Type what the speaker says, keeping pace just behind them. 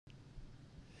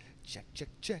Check, check,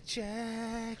 check,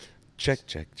 check. Check,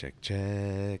 check, check,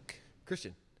 check.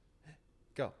 Christian,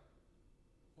 go.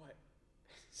 What?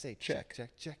 Say Check. check,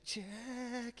 check, check,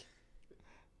 check.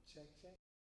 Check, check.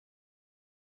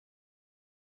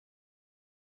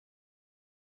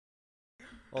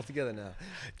 All together now.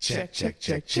 Check, check,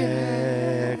 check,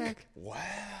 check. Wow.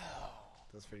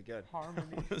 That was pretty good.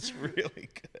 Harmony. That's really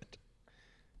good.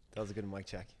 That was a good mic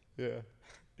check. Yeah.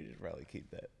 We should probably keep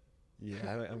that. Yeah,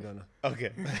 I'm gonna.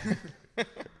 Okay.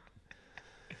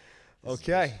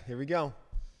 Okay, here we go.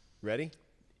 Ready?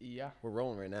 Yeah. We're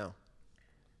rolling right now.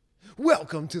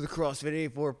 Welcome to the CrossFit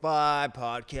 845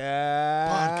 podcast.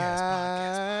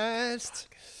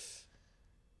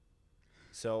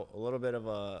 So, a little bit of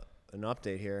an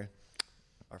update here.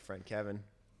 Our friend Kevin,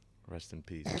 Rest in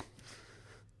peace.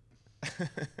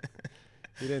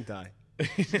 he didn't die.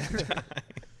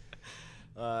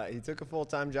 He took a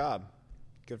full-time job.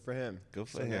 Good for him. Good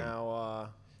for so him. Now,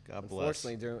 God bless.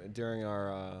 unfortunately, during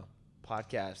our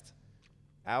podcast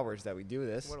hours that we do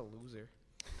this, What a loser.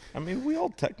 I mean, we all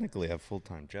technically have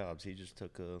full-time jobs. He just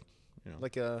took a,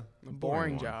 like a A boring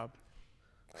boring one. job.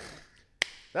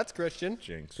 that's Christian.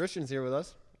 jinx. Christian's here with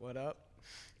us. What up?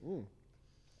 Ooh.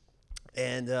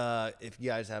 And if you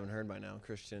guys haven't heard by now,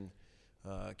 Christian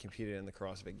competed in the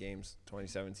CrossFit Games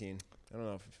 2017. I don't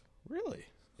know if, Really?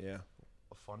 yeah,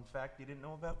 A fun fact you didn't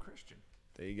know about Christian.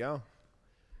 there you go.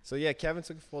 So, yeah, Kevin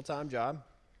took a full-time job.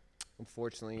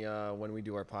 Unfortunately, when we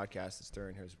do our podcast, it's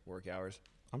during his work hours.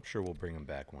 I'm sure we'll bring him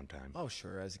back one time. Oh,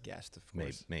 sure, as a guest, of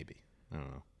course. Maybe. I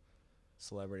don't know.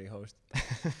 Celebrity host.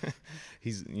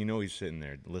 He's sitting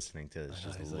there listening to this,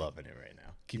 just he's like- loving it right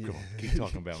now. Keep going. Keep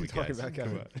talking about me, Keep talking guys. about Come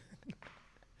Kevin.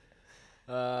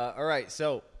 on. All right,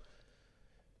 so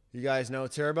you guys know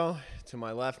Turbo to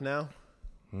my left now.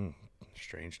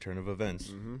 Strange turn of events.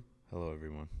 Mm-hmm. Hello,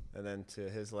 everyone. And then to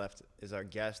his left is our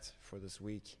guest for this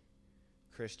week,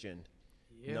 Christian,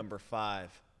 Yeah. number 5,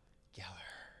 Geller.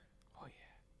 Oh, yeah.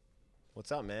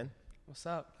 What's up, man? What's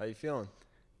up? How you feeling?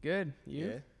 Good. You?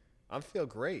 Yeah. I feel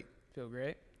great. Feel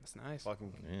great? That's nice.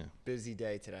 Fucking Yeah. busy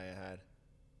day today I had.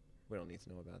 We don't need to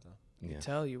know about that. Yeah.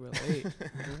 Tell you were late.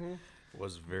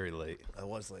 Was very late. I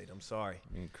was late. I'm sorry.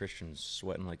 I mean, Christian's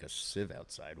sweating like a sieve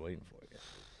outside waiting for you.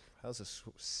 How's a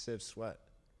sieve sweat?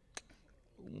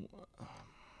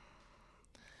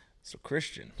 So,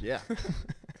 Christian. Yeah.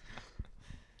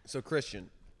 So, Christian,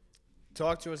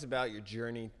 talk to us about your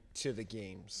journey to the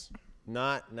games.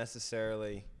 Not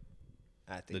necessarily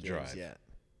at the The games drive. yet.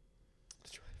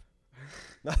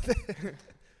 Not,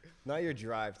 not your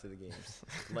drive to the games.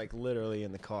 Like literally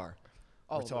in the car.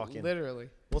 Oh, We're talking. literally.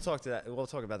 We'll talk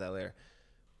about that later.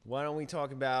 Why don't we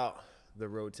talk about the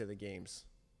road to the games,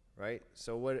 right?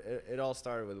 So what it all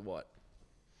started with what?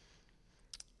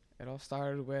 It all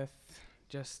started with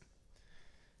just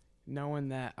knowing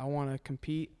that I want to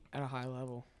compete at a high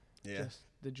level. Just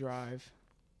the drive.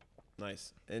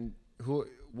 Nice. And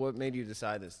what made you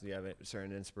decide this? Do you have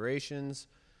certain inspirations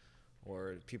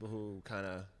or people who kind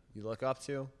of you look up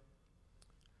to?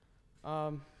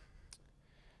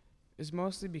 It's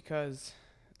mostly because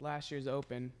last year's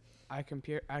Open, I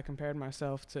compared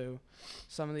myself to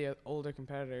some of the older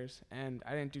competitors, and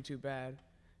I didn't do too bad.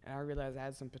 And I realized I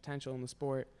had some potential in the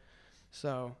sport.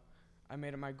 So I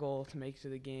made it my goal to make it to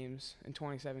the games in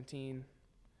 2017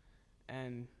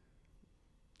 and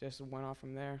just went off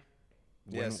from there.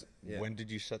 Yes. Yeah. When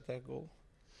did you set that goal?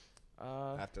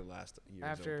 After last year's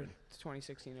After Open. the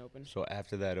 2016 Open. So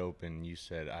after that Open, you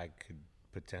said I could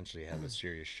potentially have a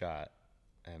serious shot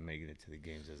at making it to the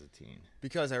games as a teen.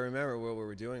 Because I remember what we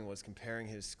were doing was comparing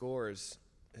his scores,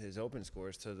 his Open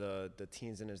scores, to the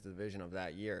teens in his division of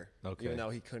that year. Okay. Even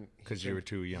though he couldn't. Because you were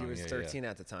too young. He was yeah, 13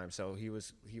 at the time, so he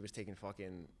was taking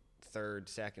fucking third,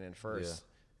 second, and first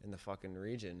in the fucking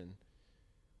region, and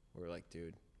we were like,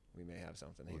 dude, we may have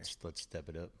something Yeah. here. Let's step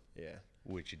it up, Yeah.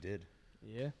 which you did.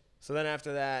 Yeah. So then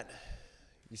after that,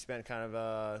 you spent kind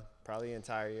of probably the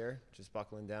entire year just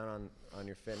buckling down on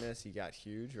your fitness. You got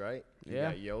huge, right? You Yeah.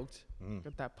 got yoked.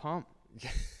 Got that pump.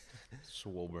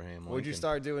 Swolebraham. What'd you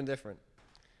start doing different?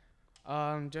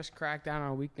 Just crack down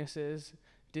on weaknesses.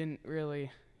 Didn't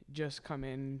really just come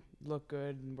in, look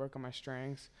good, and work on my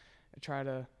strengths. I try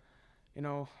to,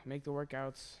 make the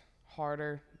workouts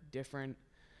harder, different,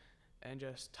 and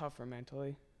just tougher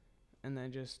mentally. And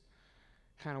then just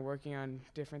kind of working on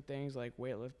different things like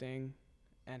weightlifting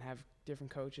and have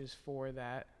different coaches for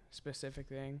that specific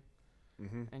thing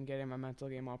Mm-hmm. and getting my mental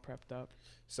game all prepped up.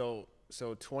 So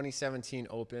 2017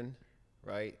 Open,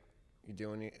 right? You're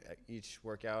doing each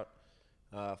workout,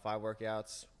 5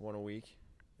 workouts, 1 a week.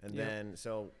 And Yep. then,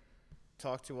 so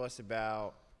talk to us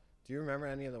about, do you remember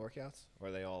any of the workouts? Or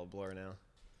are they all a blur now?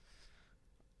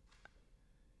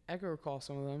 I can recall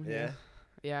some of them. Yeah?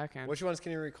 Yeah, I can. Which ones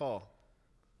can you recall?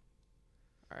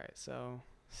 All right, so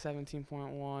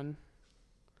 17.1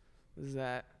 was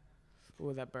that.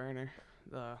 Ooh, that burner.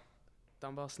 The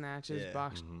dumbbell snatches, Yeah.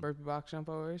 box, Mhm. burpee box jump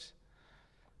overs.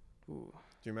 Ooh,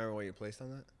 Do you remember what you placed on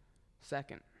that?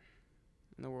 second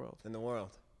in the world. In the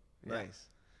world. Yeah. Nice.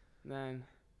 Then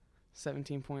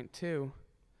 17.2,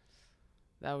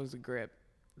 that was the grip.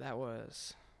 That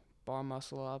was bar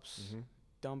muscle ups, Mm-hmm.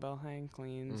 dumbbell hang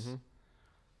cleans, Mm-hmm.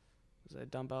 was a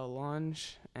dumbbell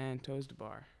lunge, and toes to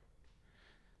bar.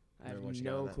 I have Remember what you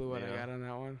got on no that? clue what I Yeah. got on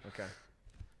that one. Okay.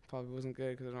 Probably wasn't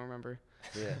good because I don't remember.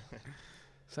 Yeah.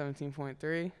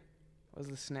 17.3 was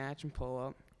the snatch and pull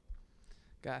up.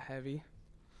 Got heavy.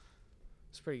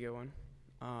 It's a pretty good one.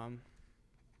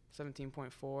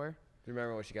 17.4, Do you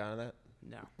remember what you got on that?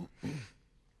 no.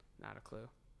 Not a clue.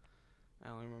 I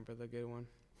only remember the good one.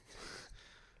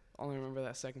 Only remember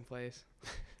that second place.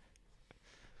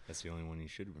 That's the only one you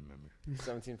should remember.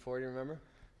 17.4, do you remember?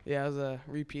 Yeah, it was a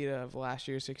repeat of last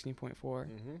year's 16.4.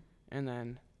 Mm-hmm. And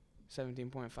then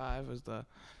 17.5 was the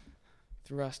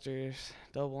thrusters,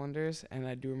 double unders. And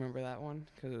I do remember that one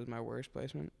because it was my worst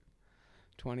placement.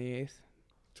 28th.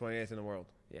 28th in the world.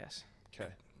 Yes, Okay.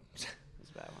 it was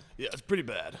a bad one. Yeah, it's pretty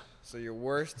bad. So your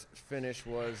worst finish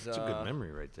was. It's a good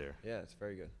memory right there. Yeah, it's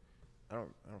very good. I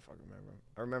don't fucking remember.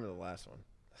 I remember the last one.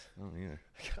 I don't either.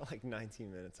 I got like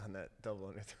 19 minutes on that double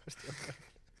under thruster.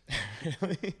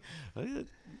 Really?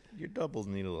 Your doubles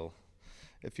need a little.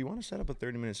 If you want to set up a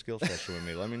 30-minute skill session with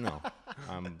me, let me know.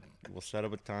 We'll set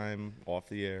up a time off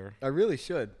the air. I really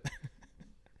should.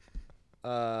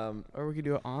 Or we could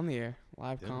do it on the air,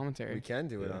 live Yeah. commentary. We can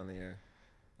do it Yeah. on the air.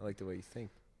 I like the way you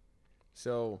think.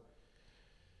 So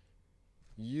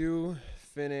you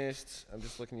finished. I'm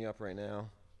just looking you up right now.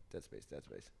 Dead space. Dead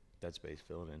space. Dead space,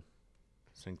 fill it in.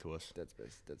 Sing to us. Dead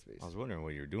space. Dead space. I was wondering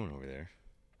what you were doing over there.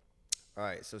 All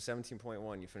right. So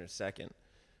 17.1, you finished second.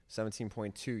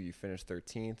 17.2, you finished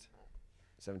 13th.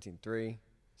 17.3,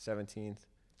 17th.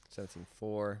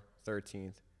 17.4,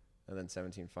 13th, and then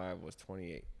 17.5 was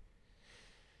 28,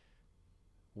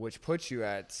 which puts you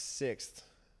at 6th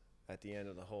at the end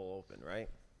of the whole open, right?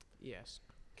 Yes.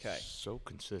 Okay. So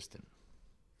consistent.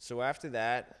 So after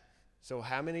that, so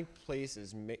how many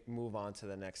places move on to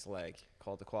the next leg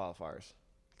called the qualifiers?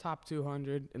 Top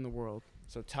 200 in the world.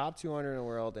 So top 200 in the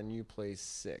world, and you place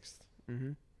 6th.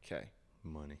 Mm-hmm. Okay.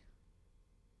 Money.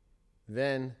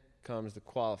 Then comes the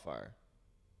qualifier.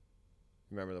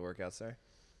 Remember the workouts there?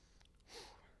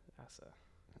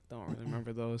 Don't really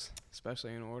remember those,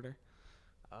 especially in order.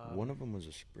 One of them was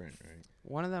a sprint, right?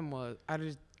 One of them was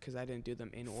because I didn't do them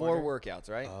in Four order. workouts,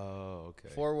 right? Oh, okay.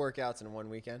 4 workouts in one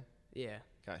weekend. Yeah.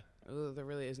 Okay. There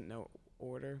really isn't no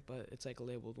order, but it's like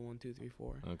labeled 1, 2, 3,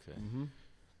 4. Okay. Mm-hmm.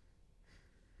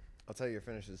 I'll tell you your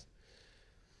finishes.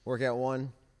 Workout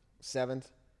 1, 7th.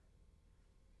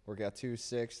 Workout 2,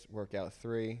 6th. Workout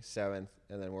 3, 7th.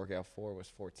 And then workout 4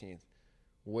 was 14th.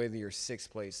 With your 6th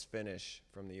place finish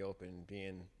from the open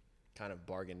being kind of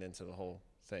bargained into the whole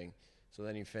thing. So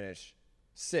then you finish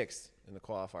 6th in the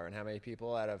qualifier. And how many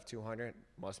people out of 200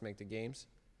 must make the games?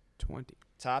 20.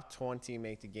 Top 20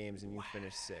 make the games, and you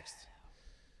finish 6th.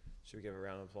 Should we give a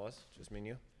round of applause? Just me and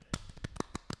you?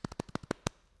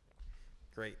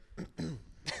 Great.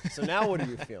 So now what are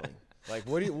you feeling? Like,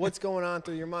 what's going on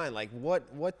through your mind? Like,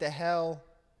 what the hell?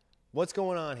 What's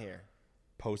going on here?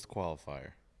 Post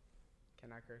qualifier.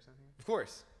 Can I curse on here? Of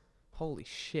course. Holy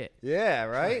shit. Yeah,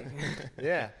 right?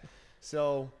 Yeah.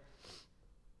 So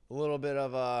a little bit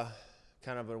of a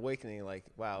kind of an awakening, like,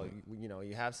 wow,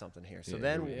 you have something here. So Yeah,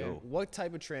 then here we go. what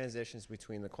type of transitions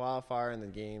between the qualifier and the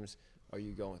games are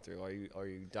you going through? Are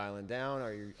you dialing down?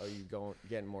 Are you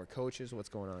getting more coaches? What's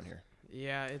going on here?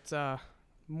 Yeah, it's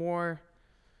more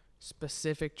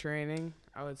specific training.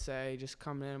 I would say just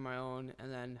coming in on my own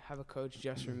and then have a coach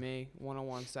just for me,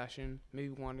 one-on-one session, maybe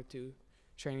 1 or 2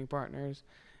 training partners,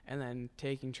 and then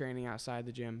taking training outside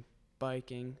the gym,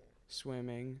 biking,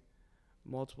 swimming,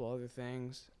 multiple other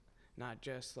things, not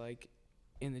just like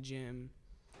in the gym,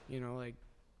 like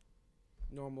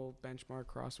normal benchmark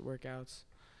CrossFit workouts.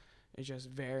 It's just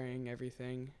varying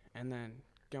everything and then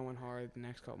going hard the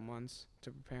next couple months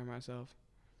to prepare myself.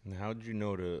 And how did you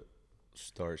know to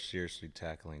start seriously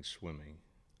tackling swimming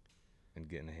and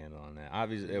getting a handle on that?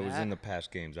 Obviously, it was in the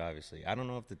past games, obviously. I don't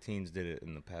know if the teens did it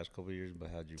in the past couple of years, but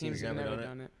how'd you Teams You've have never never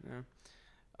done done it.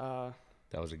 No.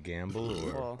 That was a gamble,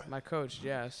 or? Well, my coach,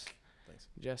 Jess, Thanks.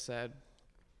 just said,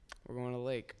 we're going to the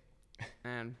lake.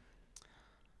 And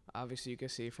obviously you can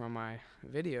see from my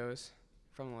videos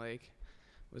from the lake,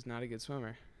 was not a good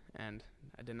swimmer. And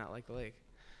I did not like the lake.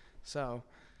 So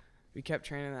we kept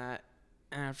training that.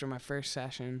 And after my first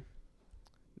session,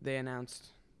 they announced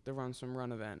the Run Swim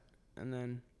Run event, and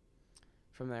then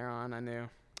from there on, I knew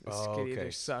this could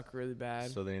either suck really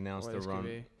bad. So they announced or the this could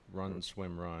be- run,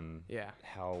 swim, run. Yeah.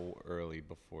 How early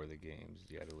before the games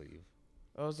you had to leave?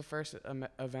 That was the first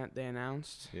event they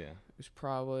announced. Yeah. It was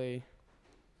probably,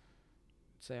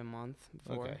 say, a month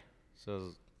before. Okay.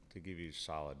 So to give you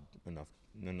solid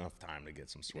enough time to get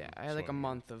some swim. Yeah, I had like a swimming in.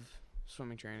 month of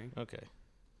swimming training. Okay.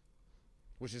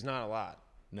 Which is not a lot.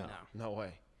 No. No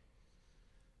way.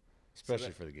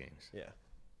 Especially for the games. Yeah.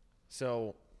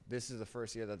 So this is the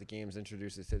first year that the games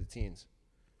introduced it to the teens,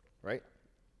 right?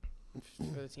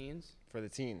 For the teens? For the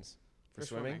teens. For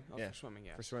swimming? Oh, Yeah. for swimming,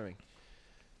 yeah. For swimming.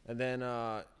 And then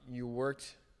you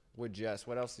worked with Jess.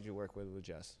 What else did you work with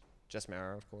Jess? Jess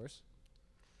Mara, of course.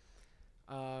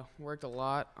 Worked a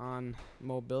lot on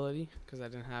mobility because I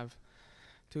didn't have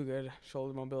too good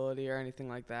shoulder mobility or anything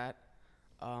like that.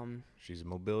 She's a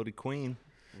mobility queen.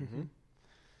 Mm-hmm.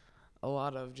 A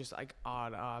lot of just like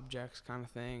odd objects kind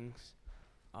of things.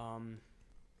 A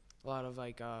lot of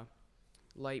like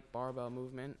light barbell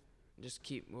movement. Just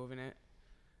keep moving it.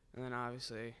 And then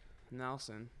obviously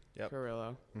Nelson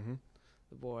Carrillo,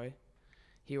 the boy,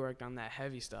 he worked on that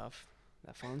heavy stuff,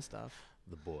 that fun stuff.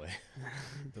 The boy.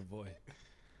 The boy.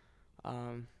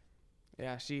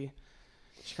 Yeah, she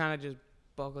kind of just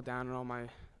buckled down on all my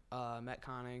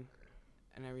metconning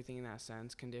and everything in that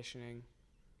sense, conditioning,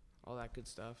 all that good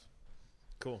stuff.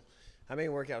 Cool. How many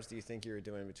workouts do you think you were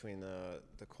doing between the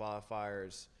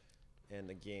qualifiers and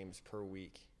the games per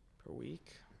week? Per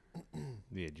week?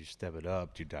 Yeah, did you step it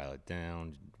up? Did you dial it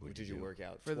down? What Did you do? work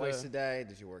out For twice a day?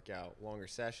 Did you work out longer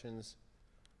sessions?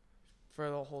 For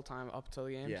the whole time up till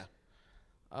the games?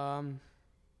 Yeah.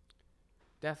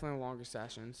 Definitely longer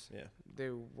sessions. Yeah. They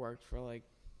worked for like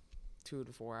 2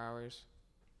 to 4 hours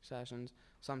sessions.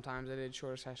 Sometimes I did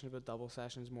shorter sessions, but double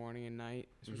sessions morning and night,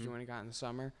 especially when it got in the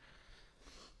summer.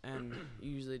 And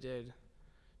usually did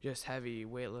just heavy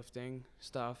weightlifting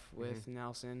stuff with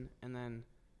Nelson, and then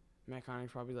metconning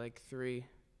probably like 2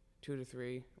 to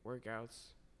 3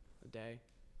 workouts a day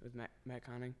with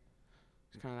metconning.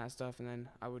 It's kind of that stuff, and then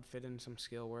I would fit in some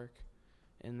skill work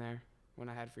in there when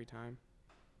I had free time.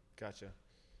 Gotcha.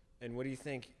 And what do you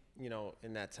think,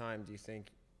 in that time, do you think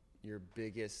your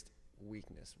biggest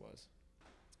weakness was?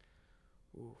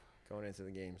 Ooh. Going into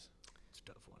the games? It's a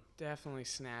tough one. Definitely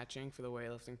snatching for the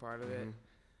weightlifting part of it.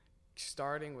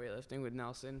 Starting weightlifting with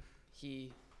Nelson,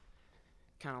 he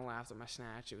kind of laughed at my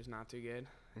snatch. It was not too good.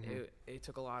 It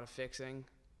took a lot of fixing,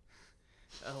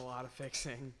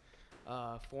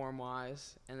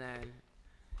 form-wise, and then,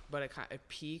 but it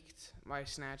peaked. My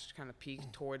snatch kind of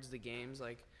peaked towards the games,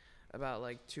 like about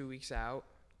like 2 weeks out.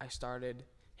 I started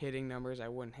hitting numbers I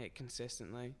wouldn't hit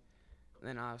consistently. And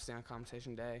then obviously on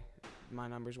competition day, my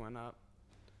numbers went up.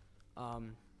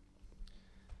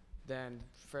 Then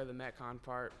for the Metcon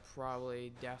part,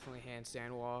 probably definitely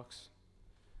handstand walks.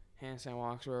 Handstand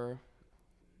walks were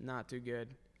not too good.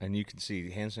 And you can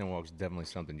see handstand walks is definitely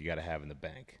something you got to have in the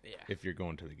bank Yeah. if you're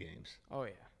going to the games. Oh,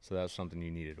 yeah. So that's something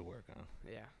you needed to work on.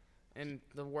 Yeah. And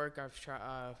the work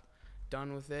I've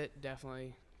done with it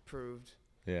definitely proved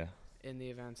Yeah. in the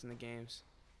events and the games.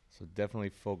 So definitely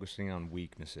focusing on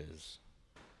weaknesses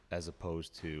as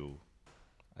opposed to,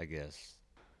 I guess,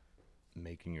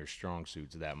 making your strong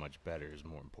suits that much better is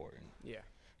more important. Yeah.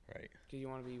 Right. Because you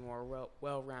want to be more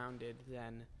well-rounded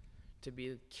than to be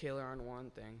a killer on one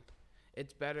thing.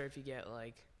 It's better if you get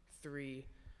like 3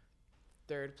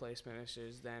 third-place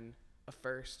finishes than a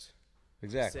first,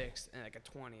 Exactly. 6th, and like a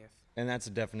 20th. And that's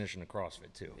the definition of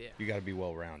CrossFit too. Yeah. You got to be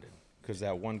well-rounded. Because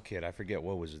that one kid, I forget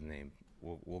what was his name.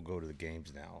 We'll go to the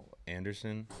games now.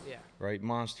 Anderson, Yeah. right?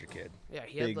 Monster kid. Yeah,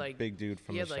 he Big, had like big dude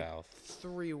from he the had like south.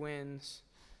 3 wins,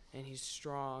 and he's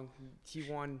strong. He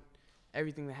won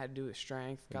everything that had to do with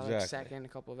strength. Got like Exactly. second a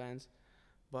couple events,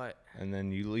 but And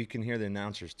then you can hear the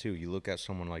announcers too. You look at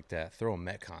someone like that, throw a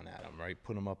Metcon at him, right?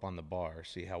 Put him up on the bar,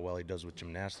 see how well he does with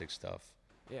gymnastic stuff.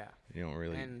 yeah. You don't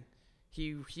really. And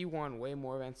he won way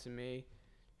more events than me,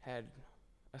 had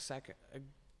a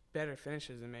better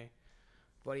finishes than me,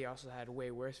 but he also had way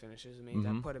worse finishes than me.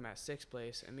 That put him at 6th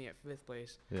place and me at 5th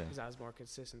place Yeah. because I was more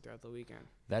consistent throughout the weekend.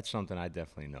 That's something I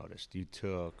definitely noticed. You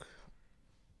took.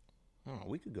 Oh,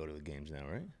 we could go to the games now,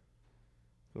 right?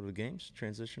 Go to the games.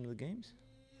 Transition to the games.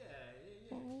 Yeah.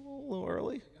 Oh, a little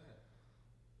early.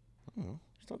 I don't know.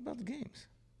 Let's talk about the games.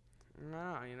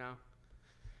 No,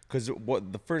 Because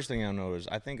what the first thing I noticed,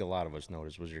 I think a lot of us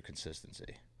noticed, was your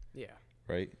consistency, yeah.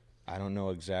 right? I don't know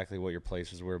exactly what your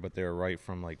places were, but they were right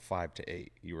from like 5 to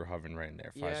 8. You were hovering right in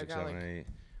there. 5, Yeah, I 6, got 7, like 8.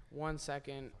 1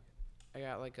 second, I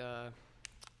got like a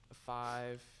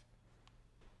 5,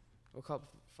 a couple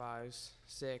 5s,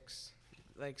 6,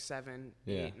 like 7,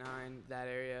 Yeah. 8, 9, that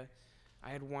area. I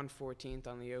had 114th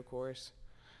on the O course.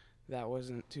 That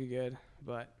wasn't too good,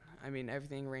 but I mean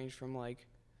everything ranged from like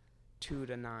 2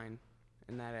 to 9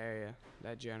 in that area,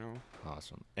 that general.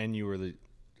 Awesome. And you were the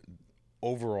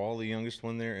overall the youngest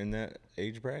one there in that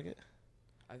age bracket?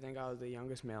 I think I was the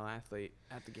youngest male athlete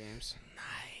at the games.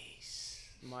 Nice.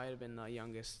 Might have been the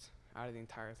youngest out of the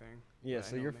entire thing. Yeah, but I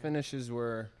so know your man. finishes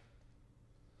were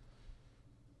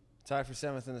tied for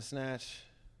 7th in the snatch,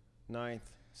 9th,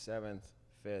 7th,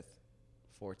 5th,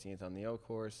 14th on the O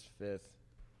course, 5th,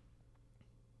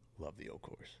 Love the O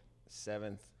course.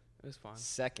 7th, It was fun.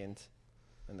 2nd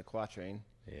in the quatrain,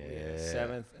 Yeah.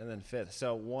 7th, and then 5th.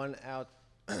 So one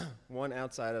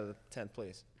outside of the 10th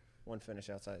place. One finish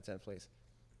outside of 10th place.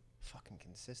 Fucking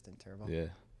consistent, Turbo. Yeah.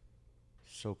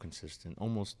 So consistent.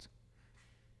 Almost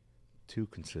too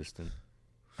consistent.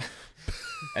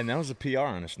 And that was a PR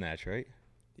on a snatch, right?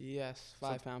 Yes,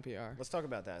 5-pound PR. Let's talk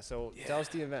about that. So tell us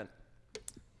the event.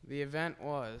 The event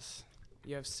was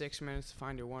you have 6 minutes to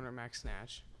find your 1 rep max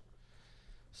snatch.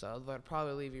 So that'd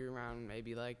probably leave you around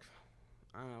maybe like,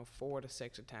 I don't know, 4 to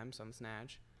 6 attempts on the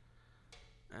snatch.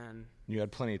 And You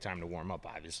had plenty of time to warm up,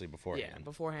 obviously, beforehand. yeah,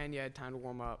 beforehand you had time to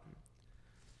warm up.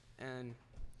 And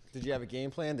Did you have a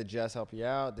game plan? Did Jess help you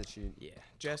out? Did she? yeah,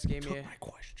 Jess gave me Took my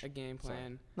question. a game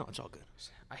plan. No, it's all good.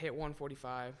 I hit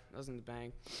 145. That was in the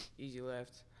bank. Easy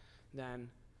lift. Then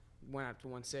went up to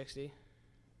 160,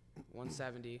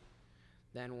 170,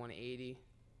 then 180,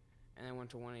 and then went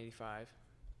to 185.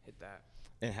 Hit that.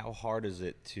 And how hard is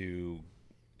it to?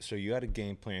 So you had a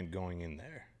game plan going in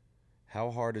there. How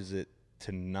hard is it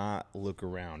to not look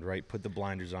around, right? Put the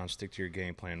blinders on, stick to your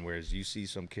game plan. Whereas you see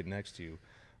some kid next to you,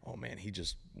 oh man, he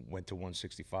just went to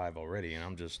 165 already, and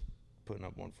I'm just putting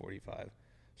up 145.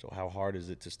 So how hard is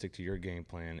it to stick to your game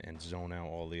plan and zone out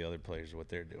all the other players what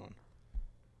they're doing?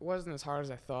 It wasn't as hard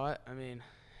as I thought. I mean,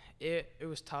 it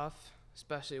was tough,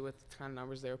 especially with the kind of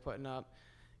numbers they were putting up.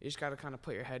 You just got to kind of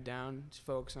put your head down, just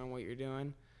focus on what you're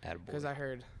doing. Because I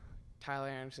heard Tyler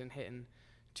Anderson hitting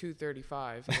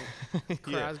 235. And the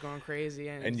crowd's going crazy.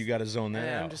 And you got to zone that and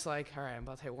out. I'm just like, all right, I'm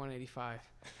about to hit 185.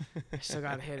 I still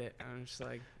got to hit it. And I'm just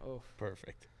like, oh,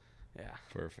 Perfect. yeah.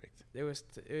 Perfect. It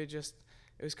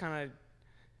was kind of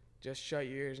just shut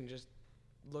your ears and just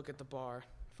look at the bar,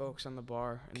 focus on the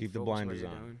bar, and Keep the focus what blinders you're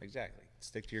on. doing. Exactly.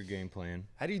 Stick to your game plan.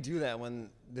 How do you do that when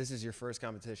this is your first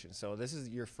competition? So this is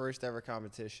your first ever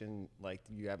competition, like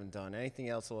you haven't done anything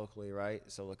else locally, right?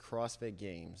 So the CrossFit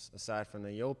Games, aside from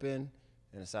the Open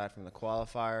and aside from the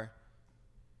qualifier,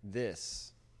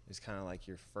 this is kind of like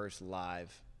your first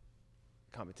live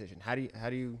competition. How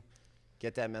do you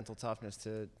get that mental toughness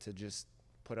to just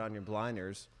put on your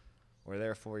blinders, or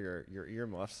therefore your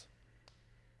earmuffs,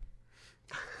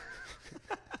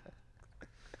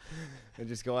 and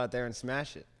just go out there and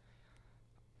smash it?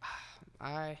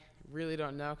 I really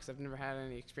don't know because I've never had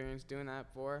any experience doing that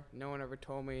before. No one ever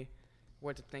told me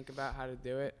what to think about, how to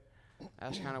do it. I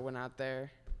just kind of went out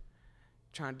there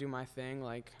trying to do my thing.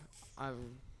 Like, I've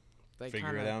like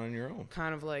Figure it out on your own.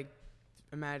 kind of like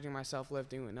imagining myself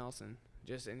lifting with Nelson,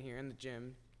 just in here in the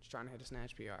gym, just trying to hit a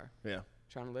snatch PR, Yeah.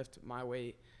 trying to lift my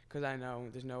weight because I know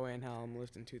there's no way in hell I'm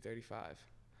lifting 235.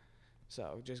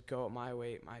 So just go at my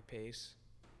weight, my pace,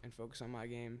 and focus on my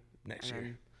game. Next And year.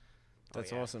 then-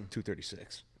 That's oh, yeah. awesome.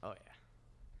 236. Oh yeah.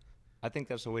 I think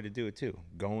that's the way to do it too.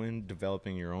 Go in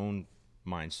developing your own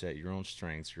mindset, your own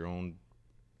strengths, your own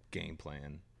game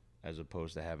plan, as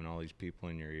opposed to having all these people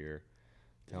in your ear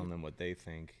telling them what they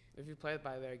think. If you play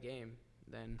by their game,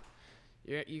 then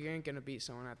you ain't gonna beat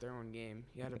someone at their own game.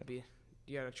 You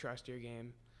gotta trust your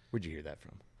game. Where'd you hear that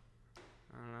from?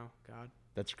 I don't know, God.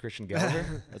 That's Christian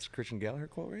Gallagher? That's a Christian Gallagher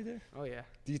quote right there? Oh yeah.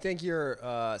 Do you think your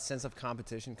sense of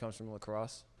competition comes from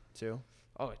lacrosse too?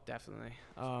 Oh, definitely.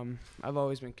 I've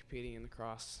always been competing in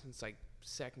lacrosse since like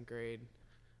 2nd grade.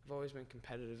 I've always been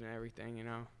competitive in everything, you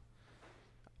know.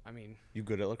 I mean, You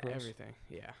good at lacrosse? everything.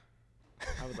 Yeah.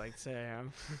 I would like to say I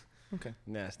am. Okay.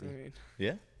 Nasty.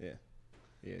 Yeah? Yeah.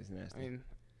 Yeah, it's nasty. I mean,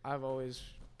 I've always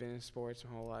been in sports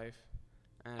my whole life,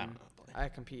 and I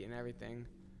compete in everything,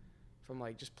 from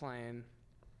like just playing,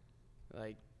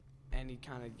 like any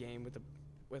kind of game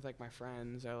with like my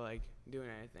friends or like doing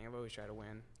anything. I've always tried to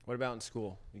win. What about in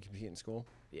school? You compete in school?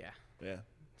 Yeah. Yeah.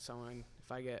 Someone,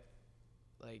 if I get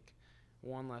like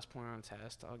one less point on a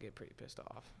test, I'll get pretty pissed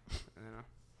off, and then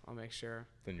I'll make sure.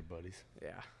 Then your buddies.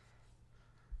 Yeah.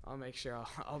 I'll make sure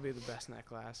I'll be the best in that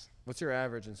class. What's your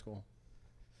average in school?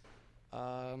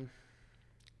 I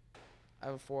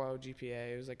have a 4.0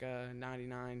 GPA. It was like a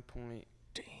 99.1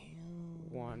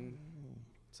 Damn.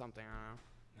 something. I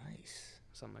don't know. Nice.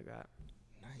 Something like that.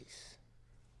 Nice.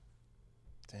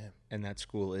 Damn. And that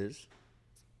school is?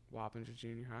 Wappinger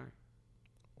Junior High.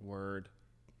 Word.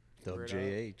 Word up.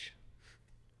 WJH.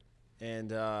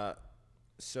 And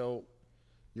so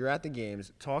you're at the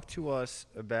games. Talk to us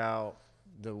about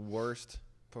the worst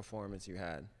performance you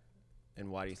had, and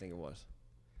why do you think it was?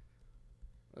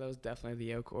 Well, that was definitely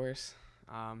the O course.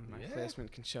 My Yeah.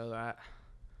 placement can show that.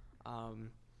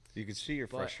 You could see your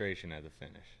But- frustration at the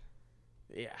finish.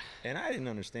 Yeah. And I didn't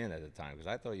understand at the time because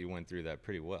I thought you went through that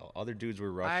pretty well. Other dudes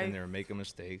were rushing. They were making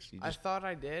mistakes. You I just, thought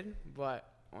I did, but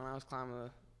when I was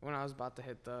when I was about to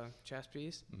hit the chest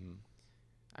piece, Mhm.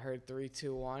 I heard 3,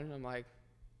 2, 1. I'm like,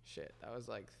 shit, that was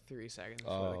like 3 seconds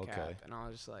before Oh, the cap. okay. And I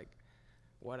was just like,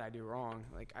 what'd I do wrong?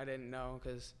 Like, I didn't know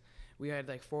because we had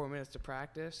like 4 minutes to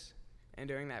practice. And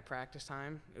during that practice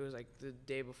time, it was like the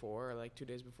day before or like 2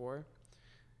 days before.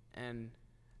 And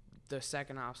the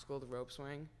second obstacle, the rope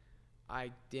swing,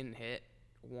 I didn't hit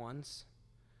once.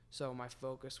 So my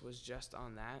focus was just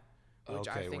on that. Which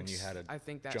Okay, I think when you had to I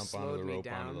think that jump onto slowed the me rope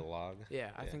down. onto the log.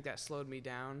 Yeah, I Yeah. think that slowed me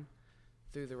down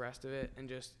through the rest of it and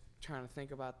just trying to think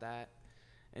about that.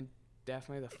 And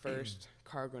definitely the first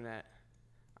cargo net,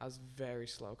 I was very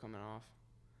slow coming off.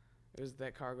 It was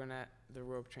that cargo net, the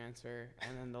rope transfer,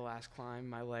 and then the last climb,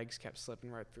 my legs kept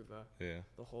slipping right through Yeah.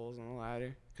 the holes in the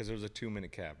ladder. Because it was a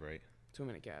 2-minute cap, right?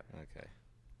 2-minute gap. Okay.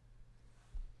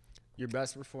 Your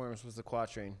best performance was the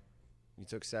quatrain. You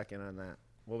took second on that.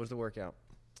 What was the workout?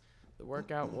 The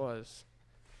workout was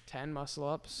 10 muscle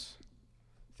ups,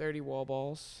 30 wall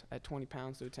balls at 20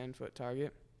 pounds to a 10-foot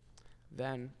target,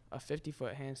 then a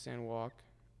 50-foot handstand walk,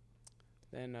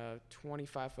 then a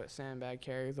 25-foot sandbag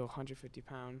carry, the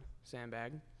 150-pound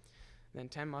sandbag, then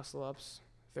 10 muscle ups,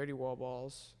 30 wall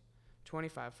balls,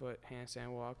 25-foot handstand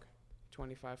walk,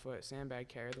 25-foot sandbag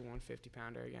carry, the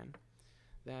 150-pounder again,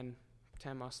 then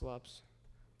 10 muscle ups,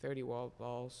 30 wall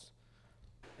balls,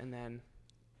 and then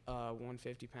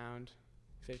 150-pound,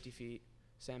 50 feet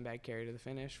sandbag carry to the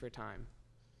finish for time.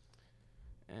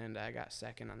 And I got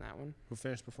second on that one. Who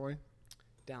finished before you?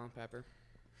 Dallin Pepper,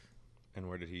 And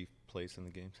where did he place in the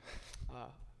games?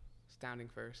 astounding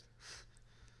first.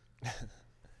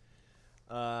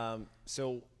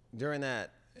 So during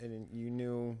that, and you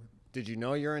knew. Did you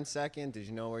know you're in second? Did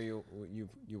you know where you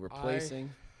were placing?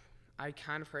 I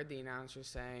kind of heard the announcer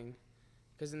saying,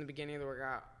 because in the beginning of the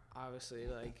workout, obviously,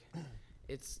 like,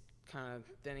 it's kind of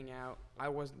thinning out. I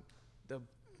wasn't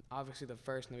obviously the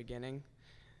first in the beginning.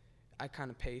 I kind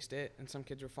of paced it, and some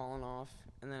kids were falling off.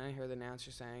 And then I heard the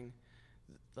announcer saying,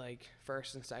 like,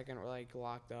 first and second were, like,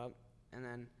 locked up. And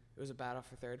then it was a battle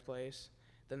for third place.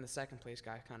 Then the second place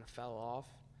guy kind of fell off.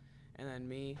 And then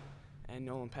me and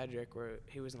Nolan Pedrick,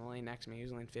 he was in the lane next to me. He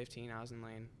was in lane 15. I was in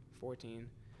lane 14.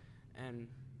 And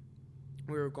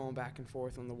we were going back and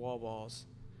forth on the wall balls.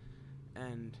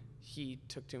 And he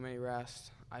took too many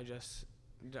rests. I just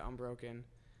did unbroken.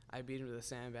 I beat him to the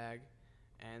sandbag.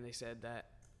 And they said that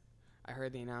I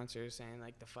heard the announcers saying,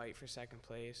 like, the fight for second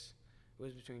place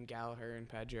was between Gallagher and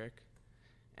Pedrick.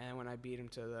 And when I beat him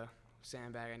to the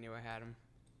sandbag, I knew I had him.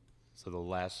 So the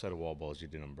last set of wall balls you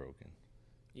did unbroken.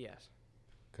 Yes.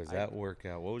 Because I- that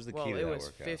workout, what was the Well, key to it that was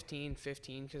workout? 15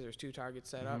 because there's 2 targets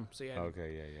set up. So you had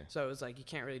Okay, yeah. so it was like you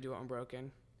can't really do it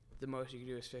unbroken. The most you can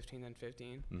do is 15, then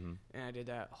 15. Mm-hmm. And I did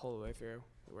that whole way through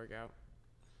the workout.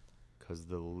 Because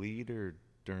the leader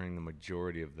during the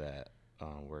majority of that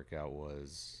workout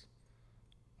was,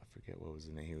 I forget what was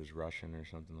the name. He was Russian or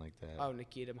something like that. Oh,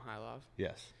 Nikita Mihailov.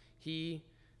 Yes. He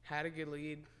had a good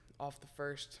lead off the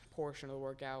first portion of the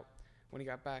workout. When he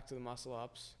got back to the muscle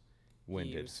ups, he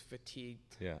Winded. was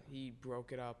fatigued. Yeah. He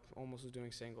broke it up, almost was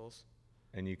doing singles.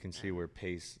 And you can see where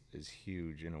pace is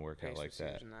huge in a workout Pace like was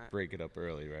huge that. in that. Break it up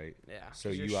early, right? Yeah. So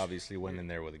 'cause your you sh- obviously went your- in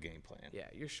there with a game plan. Yeah,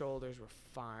 your shoulders were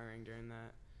firing during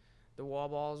that. The wall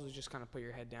balls was just kind of put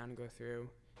your head down and go through.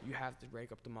 You have to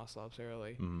break up the muscle ups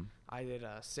early. Mm-hmm. I did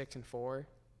 6 and 4.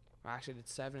 I actually did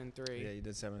 7 and 3. Yeah, you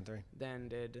did 7-3. Then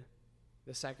did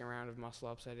the second round of muscle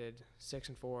ups. I did 6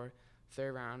 and 4.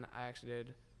 Third round, I actually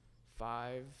did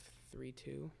 5, 3,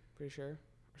 2, pretty sure,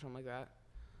 or something like that.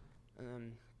 And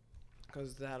then,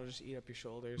 because that'll just eat up your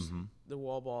shoulders. Mm-hmm. The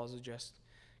wall balls is just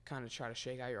kind of try to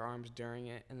shake out your arms during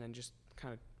it, and then just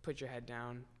kind of put your head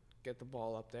down, get the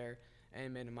ball up there,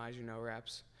 and minimize your no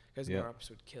reps. Because Yep. no reps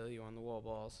would kill you on the wall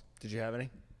balls. Did you have any?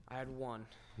 I had one,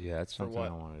 Yeah, that's For something I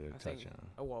what? wanted to I touch think on.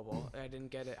 a wall ball. I didn't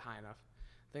get it high enough.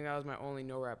 I think that was my only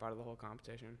no rep out of the whole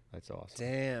competition. That's awesome.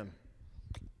 Damn.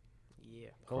 Yeah.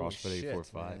 Holy CrossFit shit,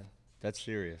 845. man. That's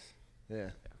serious.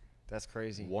 Yeah. That's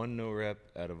crazy. One no rep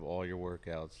out of all your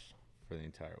workouts for the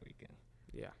entire weekend.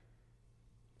 Yeah.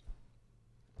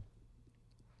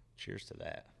 Cheers to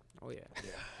that. Oh, yeah.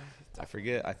 I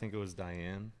forget. I think it was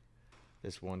Diane.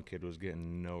 This one kid was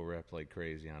getting no rep like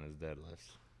crazy on his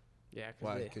deadlifts. Yeah,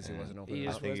 Why? Because he wasn't he opening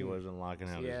just I think he wasn't- wasn't locking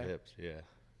out yeah. his hips. Yeah.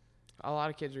 a lot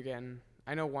of kids were getting.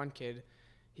 I know one kid,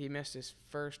 he missed his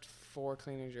first 4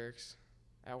 clean and jerks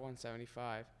at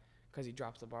 175 because he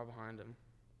dropped the bar behind him.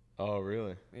 Oh,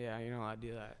 really? Yeah, you're not allowed to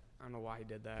do that. I don't know why he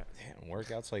did that. Damn,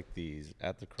 workouts like these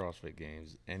at the CrossFit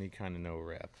Games, any kind of no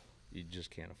rep, you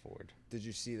just can't afford. Did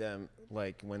you see them,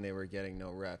 like, when they were getting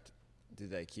no rep,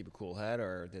 did they keep a cool head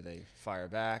or did they fire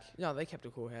back? No, they kept a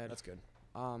cool head. That's good.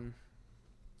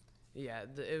 Yeah,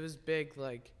 it was big.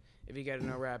 Like, if you get a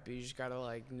no rep, you just gotta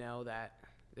like know that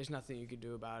there's nothing you could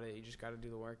do about it. You just gotta do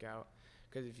the workout.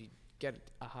 Because if you get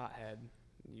a hot head,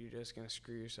 you're just gonna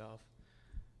screw yourself.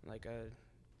 Like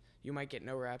you might get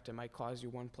no rep. It might cause you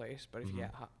one place, but if you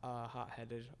get hot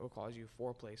headed, it'll cause you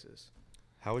 4 places.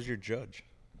 How was your judge?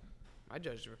 My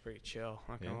judges were pretty chill.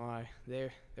 Not Yeah? gonna lie,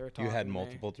 they were talking. You had to me.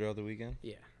 multiple throughout the weekend?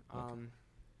 Yeah.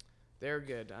 They were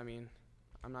good. I mean,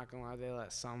 I'm not gonna lie, they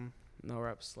let some no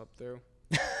reps slip through.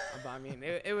 But I mean,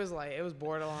 it was like, it was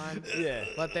borderline. Yeah.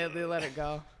 But they let it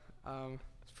go. I was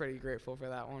pretty grateful for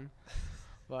that one.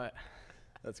 But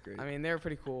That's great. I mean, they were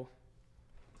pretty cool.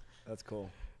 That's cool.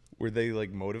 Were they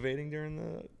like motivating during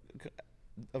the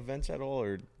events at all,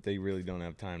 or they really don't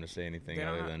have time to say anything They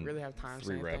other don't than really have time to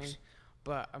 3 say reps? anything.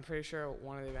 But I'm pretty sure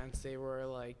one of the events they were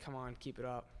like, "Come on, keep it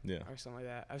up," Yeah. or something like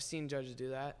that. I've seen judges do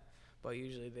that, but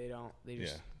usually they don't. They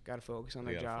just Yeah. gotta focus on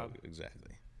They their gotta job.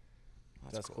 exactly.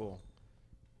 That's cool.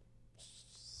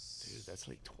 Dude, that's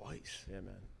like twice. Yeah,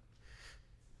 man.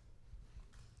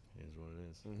 It is what it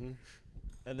is. Mm-hmm.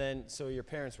 And then, so your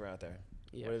parents were out there.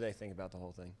 Yeah. What did they think about the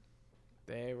whole thing?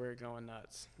 They were going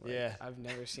nuts. Like, Yeah. I've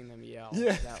never seen them yell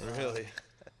Yeah. that loud.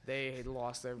 They had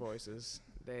lost their voices.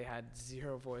 They had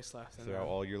 0 voice left in Throughout them.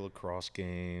 all your lacrosse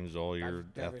games, all your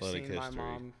I've never athletic seen history. my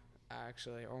mom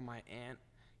actually or my aunt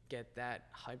get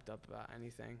that hyped up about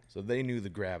anything. So they knew the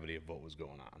gravity of what was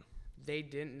going on. They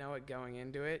didn't know it going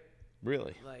into it.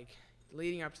 Really? Like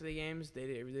leading up to the games,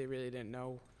 they really didn't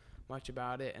know much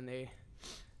about it, and they,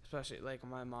 especially like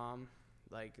my mom,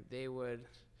 like I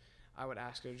would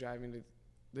ask her to drive me to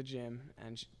the gym,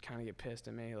 and she'd kind of get pissed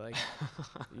at me, like,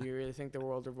 you really think the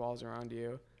world revolves around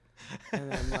you?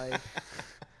 And then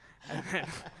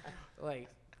like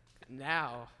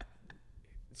now,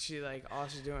 she like all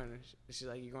she's doing, she's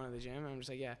like, you going to the gym? And I'm just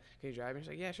like, yeah. Can you drive me? She's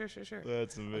like, yeah, sure.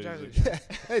 That's I'll drive you to amazing. the gym.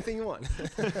 Anything you want.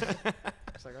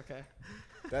 It's like, okay.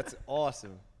 That's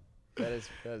awesome. That is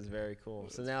very cool.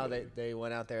 So now they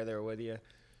went out there. They were with you.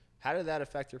 How did that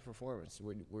affect your performance?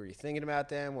 Were you thinking about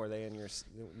them? Were they in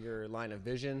your line of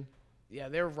vision? Yeah,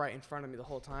 they were right in front of me the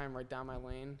whole time, right down my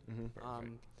lane.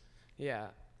 Yeah,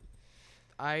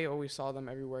 I always saw them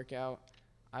every workout.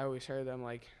 I always heard them,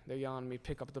 like, they're yelling at me,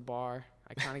 pick up the bar.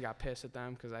 I kind of got pissed at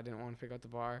them because I didn't want to pick up the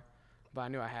bar, but I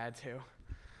knew I had to.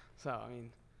 So, I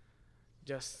mean,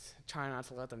 just trying not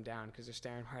to let them down because they're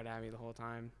staring right at me the whole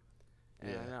time.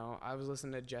 And Yeah. I know I was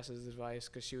listening to Jess's advice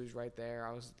because she was right there.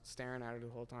 I was staring at her the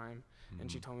whole time, and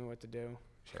she told me what to do.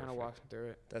 She kind of Perfect. walked me through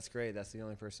it. That's great. That's the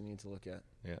only person you need to look at.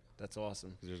 Yeah. That's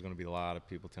awesome. 'Cause there's going to be a lot of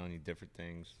people telling you different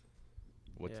things,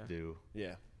 what Yeah. to do.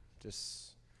 Yeah.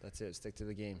 That's it. Stick to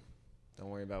the game. Don't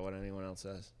worry about what anyone else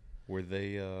says. Were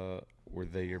they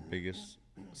your biggest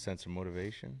sense of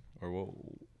motivation, or what?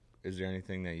 Is there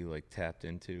anything that you like tapped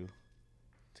into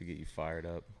to get you fired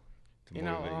up? To You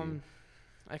know, motivate you?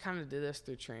 I kind of did this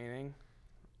through training.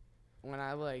 When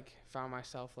I like found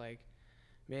myself like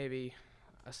maybe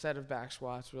a set of back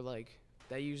squats were like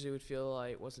that usually would feel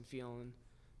like wasn't feeling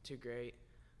too great,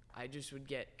 I just would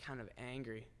get kind of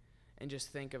angry and just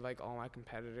think of like all my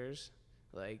competitors.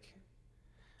 Like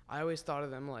I always thought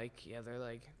of them like, yeah,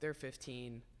 they're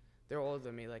 15, they're older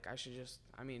than me. Like I should just,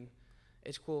 I mean,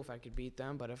 it's cool if I could beat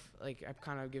them, but if like I'm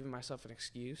kind of giving myself an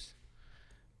excuse.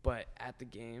 But at the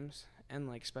games and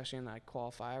like especially in that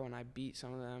qualifier when I beat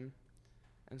some of them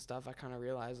and stuff, I kind of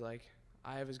realized like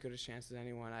I have as good a chance as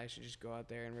anyone. I should just go out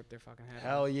there and rip their fucking head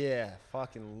Hell off. yeah.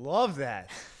 Fucking love that.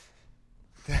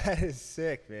 That is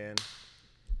sick, man.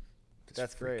 This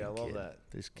That's great. I freaking love kid. that.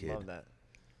 This kid. Love that.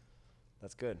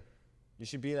 That's good. You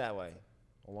should be that way,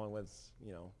 along with,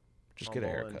 Just get a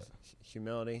humble and haircut.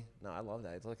 humility. No, I love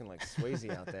that. He's looking like Swayze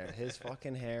out there. His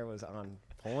fucking hair was on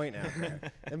point out there.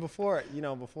 And before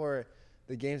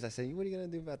the games, I said, what are you going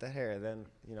to do about that hair? Then,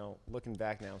 looking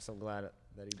back now, I'm so glad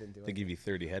that he didn't do They anything. give you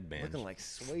 30 headbands. Looking like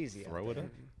Swayze Throw out it there.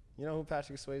 up. You know who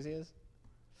Patrick Swayze is?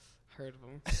 Heard of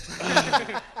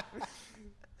them.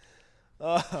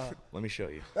 Let me show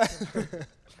you.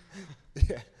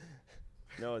 Yeah.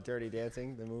 No, Dirty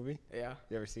Dancing, the movie? Yeah.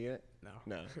 You ever seen it? No.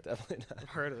 No, definitely not. I've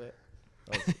heard of it.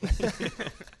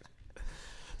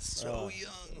 So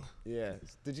young. Yeah.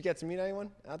 Did you get to meet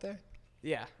anyone out there?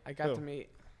 Yeah, I got Who? to meet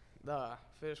The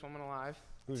fittest woman alive.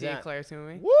 Who's Tia that? Claire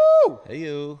Toomey. Woo! Hey,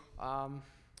 you.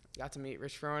 Got to meet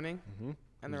Rich Froning Mm-hmm.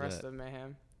 and the Who's rest that? of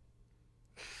Mayhem.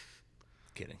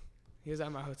 Kidding. He was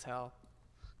at my hotel.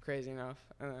 Crazy enough.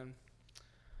 And then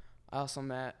I also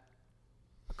met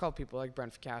a couple people like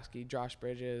Brent Fikowski, Josh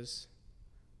Bridges.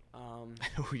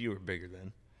 You were bigger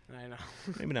then. I know.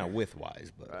 Maybe not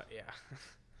width-wise, but But yeah.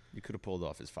 you could have pulled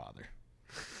off his father.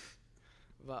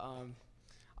 But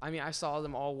I mean, I saw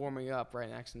them all warming up right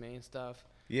next to me and stuff.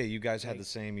 Yeah, you guys had Like- the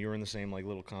same. You were in the same like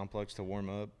little complex to warm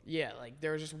up. Yeah, like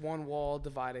there was just one wall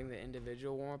dividing the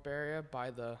individual warm up area by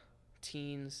the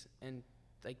teens and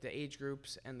like the age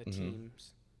groups and the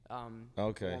teams.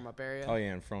 Okay. Warm up area. Oh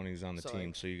yeah, and Froning's on the So, team,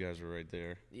 like- so you guys were right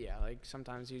there. Yeah, like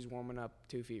sometimes he's warming up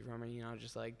 2 feet from me, you know,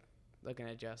 just like looking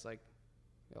at Jess like,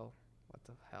 yo, what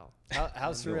the hell? How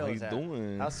Yo, surreal how is you that?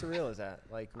 doing? How surreal is that?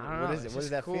 Like, I don't what know, is it? it's What is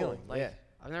just that cool. feeling? Like, Yeah.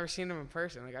 I've never seen him in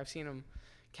person. Like I've seen him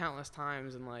countless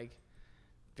times in like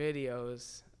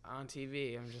videos on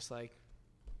TV. I'm just like,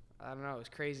 I don't know. It's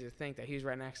crazy to think that he's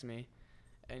right next to me,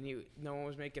 and no one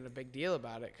was making a big deal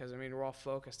about it because I mean we're all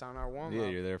focused on our warm up. Yeah,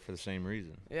 you're there for the same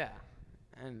reason. Yeah,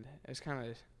 and it's kind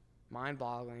of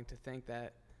mind-boggling to think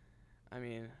that. I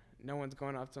mean, no one's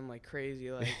going up to him like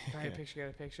crazy, like get a picture, get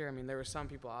a picture. I mean, there were some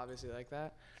people obviously like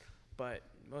that, but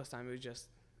most of the time it was just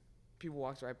people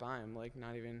walked right by him, like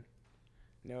not even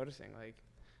noticing. Like,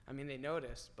 I mean, they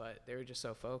noticed, but they were just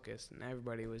so focused, and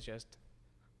everybody was just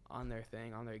on their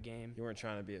thing, on their game. You weren't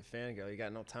trying to be a fangirl. You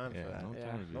got no time Yeah, for that. no Yeah.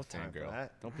 time to be No a time for fangirl.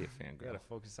 that. Don't be a You fangirl. gotta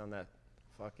focus on that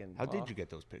fucking. How Oh. did you get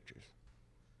those pictures?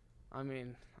 I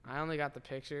mean, I only got the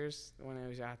pictures when I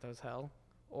was at the hotel,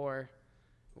 or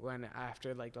when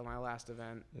after like my last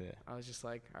event. Yeah. I was just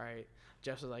like, all right.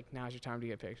 Jess was like, now's your time to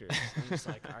get pictures. I'm just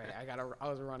like, all right, I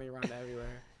was running around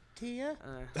everywhere. Tia?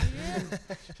 Yeah.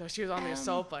 So she was on the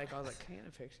assault bike. I was like, can I get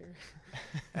a picture?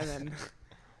 And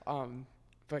then,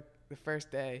 but the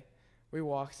first day, we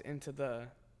walked into the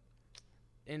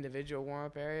individual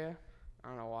warm-up area. I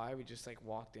don't know why. We just like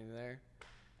walked in there,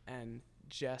 and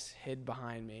Jess hid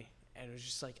behind me, and it was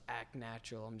just like act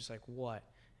natural. I'm just like, what?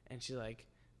 And she like,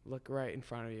 look right in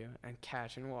front of you, and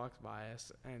Katrin walked by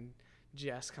us, and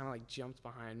Jess kind of like jumped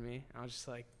behind me. I was just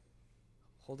like,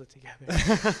 hold it together.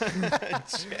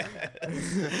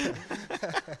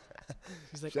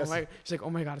 She's like, oh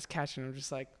my God, it's Katrin. I'm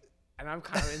just like, and I'm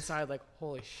kind of inside like,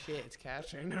 holy shit, it's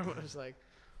Katrin. I was like,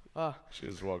 oh She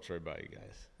just walks right by you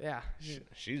guys. yeah,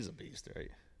 She's a beast, right?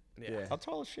 Yeah. How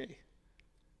tall is she?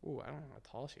 Ooh, I don't know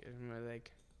how tall she is. I'm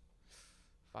like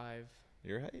 5.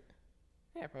 Your height?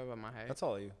 Yeah, probably about my height. That's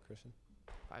all of you, Christian.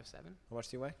 5'7", How much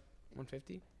do you weigh?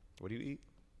 150, What do you eat?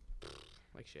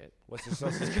 like shit. What's your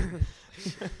social security?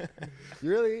 You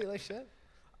really eat like shit?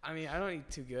 I mean, I don't eat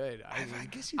too good. I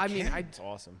guess you I mean, can. That's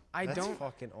awesome. I That's don't-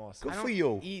 fucking awesome. I Good for don't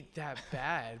you. eat that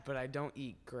bad, but I don't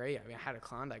eat great. I mean, I had a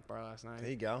Klondike bar last night. There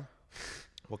you go.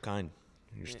 What kind?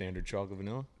 Your Yeah. standard chocolate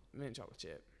vanilla? Mint chocolate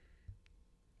chip.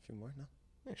 A few more? No.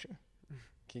 Yeah, sure.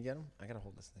 Can you get them? I gotta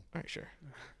hold this thing. All right, sure.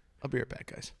 I'll be right back,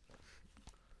 guys.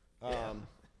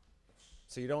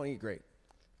 So you don't eat great.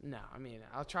 No, I mean,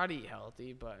 I'll try to eat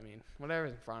healthy, but I mean,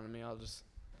 whatever's in front of me, I'll just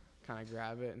kind of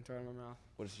grab it and throw it in my mouth.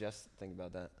 What does Jess think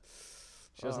about that?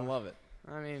 She doesn't Uh, love it.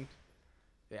 I mean,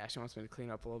 yeah, she wants me to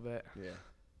clean up a little bit. Yeah.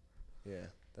 Yeah.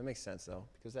 That makes sense though,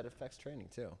 because that affects training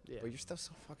too. Yeah. But you're still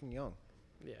so fucking young.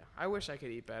 Yeah, I wish I could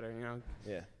eat better. You know,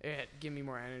 Yeah. it give me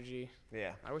more energy.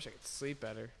 Yeah. I wish I could sleep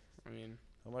better. I mean,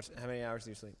 How many hours do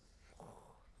you sleep?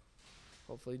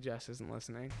 hopefully Jess isn't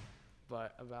listening,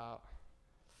 but about,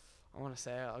 I want to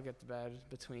say I'll get to bed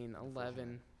between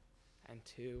 11 and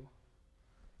 2.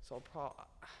 So I'll probably,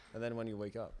 And then when you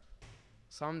wake up?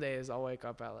 some days I'll wake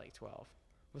up at like 12.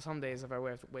 But some days if I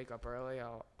wake up early,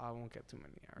 I won't get too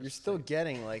many hours. You're of still sleep.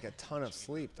 getting like a ton of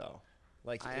sleep though.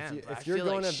 Like I if am, you but if I you're feel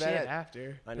going like to bed shit at,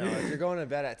 after. I know if you're going to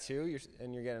bed at 2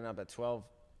 and you're getting up at 12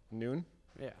 noon,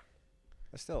 Yeah.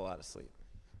 that's still a lot of sleep.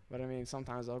 But I mean,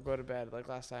 sometimes I'll go to bed. Like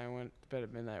last time I went to bed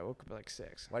at midnight, I woke up at like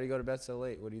 6. Why do you go to bed so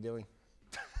late? What are you doing?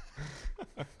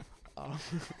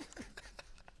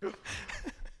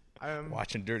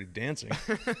 Watching Dirty Dancing.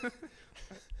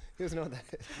 He doesn't know what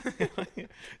that is.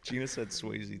 Gina said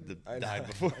Swayze I know. died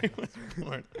before he was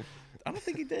born. I don't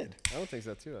think he did. I don't think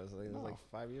so too. It was like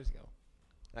 5 years ago.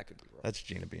 That could be wrong. That's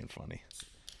Gina being funny.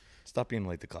 Stop being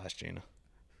late to class, Gina.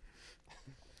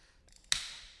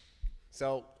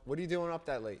 So what are you doing up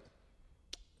that late?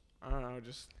 I don't know,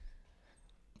 just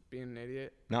being an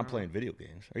idiot. I Not don't know. playing video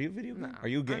games. Are you a video game? Nah, Are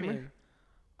you a I gamer? mean,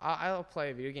 I'll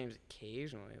play video games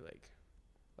occasionally,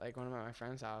 like when I'm at my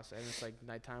friend's house and it's like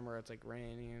nighttime where it's like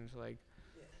raining and it's like,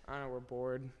 I don't know, we're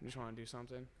bored, we just want to do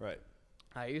something. Right.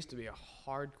 I used to be a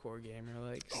hardcore gamer,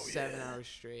 like 7 hours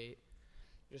straight,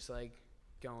 just like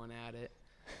going at it.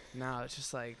 Now it's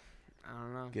just like, I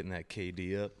don't know. Getting that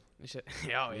KD up. It's just,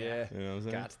 oh yeah. You know what I'm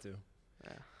saying? Got to.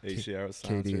 HCR sounds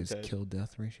KD is attached.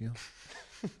 kill-death ratio.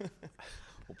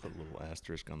 We'll put a little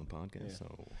asterisk on the podcast. Yeah.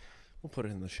 So We'll put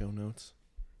it in the show notes.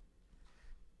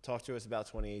 Talk to us about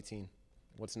 2018.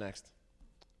 What's next?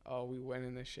 Oh, we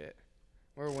winning this shit.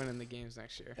 We're winning the games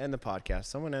next year. End the podcast.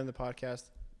 Someone end the podcast.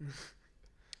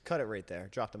 Cut it right there.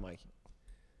 Drop the mic.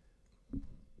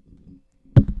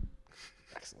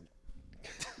 Excellent.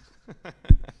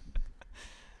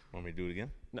 want me to do it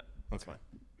again? No, that's fine.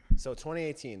 So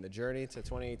 2018, the journey to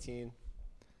 2018,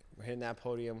 we're hitting that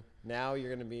podium. Now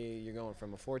you're going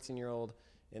from a 14-year-old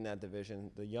in that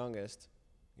division, the youngest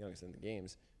in the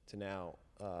games, to now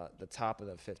the top of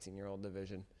the 15-year-old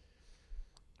division.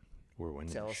 We're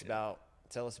winning.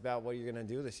 Tell us about what you're gonna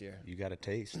do this year. You got a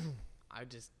taste. I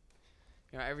just,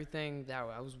 everything that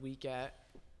I was weak at,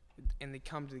 and they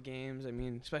come to the games. I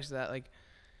mean, especially that like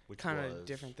kind of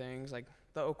different things, like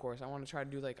the O course. I want to try to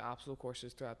do like obstacle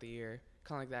courses throughout the year,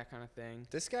 kind of like that kind of thing.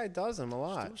 This guy does them a Just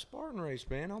lot. do a Spartan race,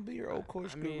 man. I'll be your old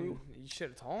course I guru. mean, you should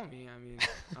have told me. I mean,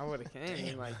 I would have came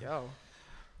and like, yo.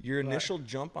 Your initial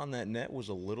jump on that net was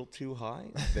a little too high,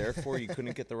 therefore you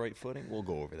couldn't get the right footing. We'll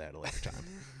go over that at a later time.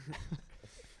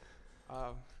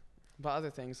 But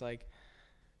other things like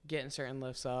getting certain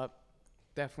lifts up,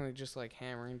 definitely just like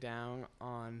hammering down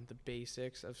on the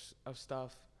basics of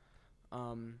stuff.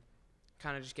 Kind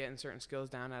of just getting certain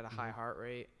skills down at a high heart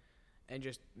rate, and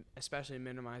just especially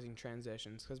minimizing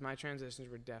transitions, because my transitions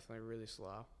were definitely really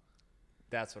slow.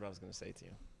 That's what I was gonna say to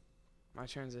you. My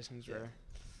transitions were a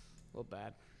little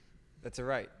bad. That's all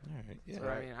right. All right. Yeah. So,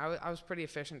 I mean, I was pretty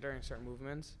efficient during certain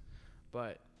movements,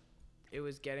 but it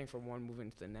was getting from one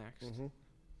movement to the next. Mm-hmm.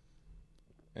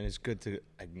 And it's good to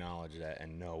acknowledge that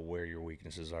and know where your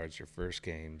weaknesses are. It's your first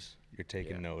games. You're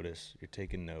taking notice. You're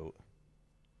taking note.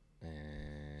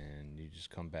 And you just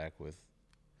come back with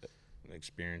an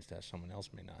experience that someone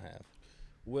else may not have.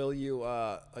 Will you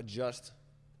adjust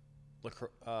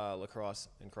lacrosse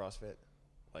and CrossFit?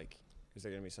 Like, is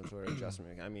there going to be some sort of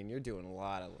adjustment? I mean, you're doing a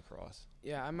lot of lacrosse.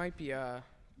 Yeah, I might be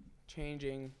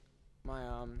changing my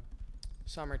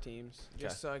summer teams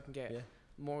just so I can get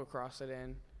more CrossFit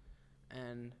in.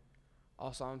 And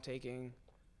also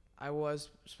I was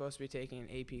supposed to be taking an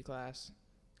AP class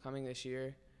coming this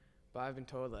year, but I've been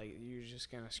told like you're just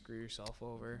going to screw yourself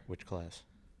over. Which class?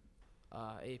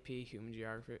 AP, Human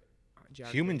Geography.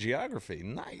 Human Geography.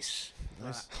 Nice.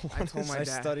 I told my I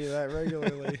dad. study that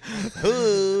regularly.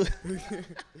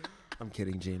 I'm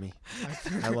kidding, Jamie.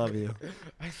 I love you.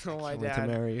 I told my Can't wait to dad.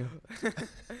 marry you.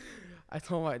 I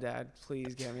told my dad,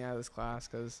 please get me out of this class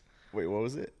because Wait, what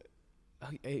was it?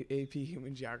 AP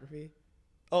Human Geography.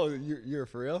 Oh, you're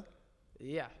for real?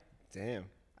 Yeah, Damn.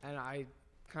 and I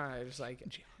kind of just like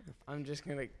I'm just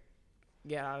gonna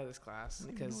get out of this class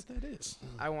because that is.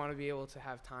 I want to be able to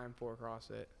have time for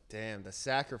CrossFit. Damn, the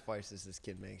sacrifices this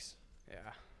kid makes. Yeah,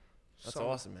 That's So,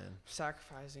 awesome, man.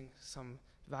 Sacrificing some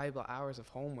valuable hours of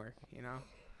homework.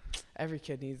 Every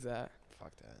kid needs that.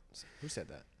 Fuck that. Who said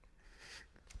that?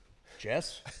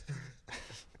 Jess?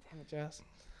 Damn it, Jess.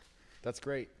 That's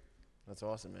great. That's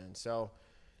awesome, man. So,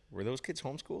 Were those kids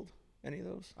homeschooled? Any of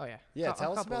those? Oh yeah. yeah, A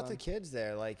tell us couple about of the them. kids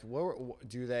there. Like,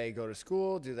 do they go to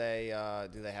school? Do they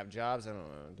have jobs? I don't know.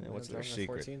 Yeah, Do what's they their have jobs at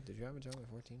secret? 14? Did you have a job at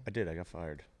 14? I did. I got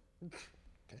fired. Okay.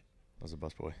 I was a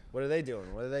busboy. What are they doing?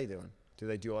 Do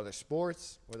they do other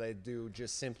sports, or they do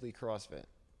just simply CrossFit?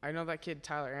 I know that kid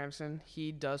Tyler Anderson.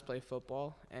 He does play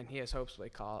football, and he has hopes to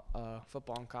play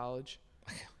football in college.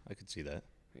 I could see that.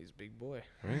 He's a big boy.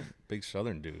 Right? Big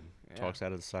Southern dude. Yeah. Talks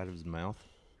out of the side of his mouth.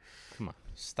 Come on.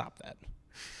 Stop that.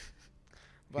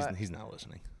 But He's not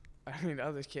listening. I mean,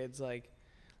 other kids like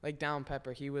Dallin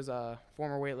Pepper. He was a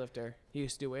former weightlifter. He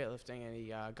used to do weightlifting, and he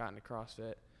got into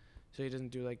CrossFit. So he doesn't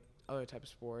do like other type of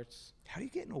sports. How do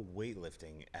you get into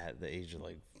weightlifting at the age of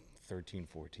like 13,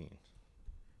 14?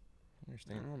 I I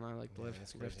understand. don't know. I like to Yeah, lift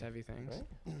that's crazy. heavy things.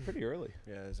 Right? Pretty early.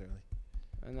 Yeah, it's early.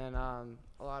 And then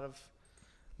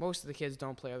most of the kids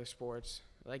don't play other sports.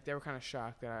 Like they were kind of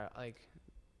shocked that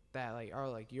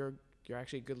you're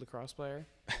actually a good lacrosse player.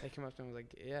 They came up to me and was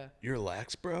like, yeah, You're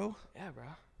lax, bro? yeah, bro.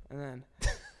 And then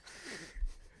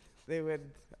they would.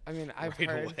 I mean, I've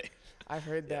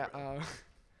heard that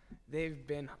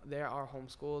they are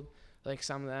homeschooled. Like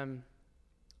some of them,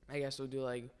 I guess will do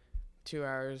like 2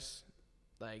 hours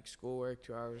like schoolwork,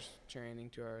 2 hours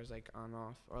training, 2 hours like on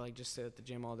off, or like just sit at the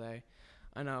gym all day.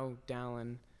 I know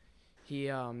Dallin, he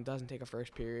doesn't take a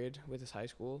first period with his high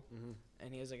school,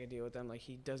 and he has like a deal with them. Like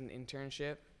he does an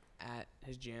internship at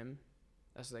his gym.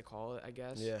 That's what they call it, I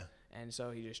guess. Yeah. and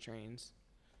so he just trains,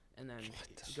 and then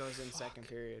he goes in second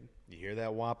period. You hear that,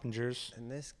 Wappingers? And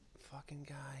this fucking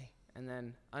guy. And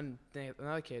then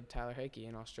another kid, Tyler Hickey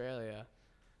in Australia.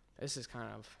 This is kind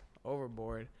of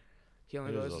overboard. He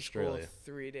only What is goes to school Australia?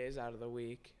 3 days out of the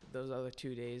week. Those other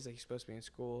 2 days that he's supposed to be in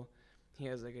school, he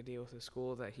has like a deal with the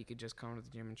school that he could just come to the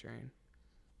gym and train.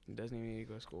 He doesn't even need to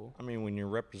go to school. I mean, when you're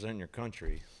representing your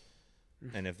country,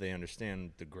 and if they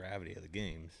understand the gravity of the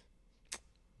games,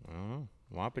 I don't know.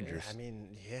 Wappingers. I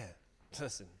mean, yeah.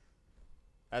 Listen,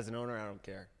 as an owner, I don't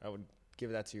care. I would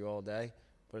give that to you all day.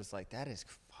 But it's like, that is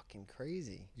fucking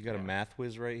crazy. You got a math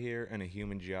whiz right here and a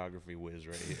human geography whiz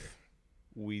right here.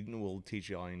 We will teach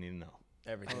you all you need to know.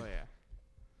 Everything. Oh yeah.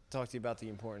 Talk to you about the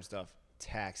important stuff.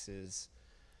 Taxes,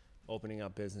 opening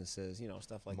up businesses,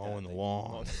 stuff like that. Mowing the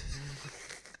lawn.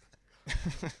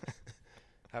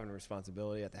 Having a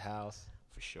responsibility at the house.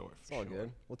 For sure. It's all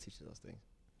good. We'll teach you those things.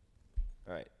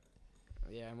 All right.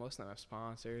 Yeah, most of them have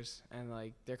sponsors, and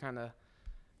like they're kind of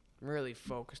really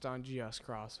focused on just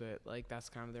CrossFit. Like that's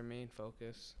kind of their main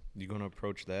focus. You going to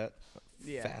approach that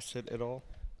Yeah. facet at all?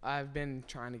 I've been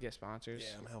trying to get sponsors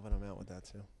Yeah, I'm helping them out with that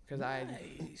too. because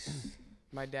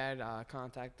my dad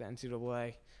contacted the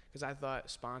NCAA because I thought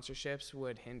sponsorships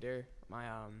would hinder my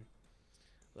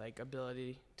like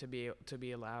ability to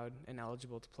be allowed and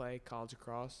eligible to play college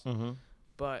lacrosse. Mm-hmm.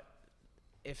 But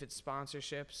if it's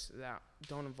sponsorships that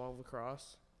don't involve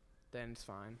lacrosse, then it's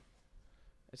fine.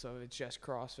 And so if it's just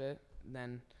CrossFit,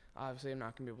 then obviously I'm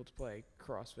not going to be able to play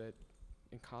CrossFit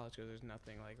in college because there's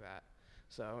nothing like that.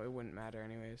 So it wouldn't matter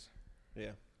anyways.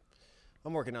 Yeah.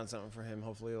 I'm working on something for him.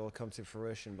 Hopefully it'll come to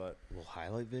fruition, but A little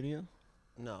highlight video?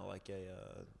 no, like a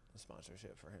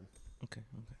sponsorship for him. Okay.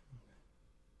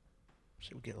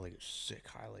 Should we get like a sick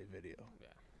highlight video? Yeah.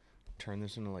 Turn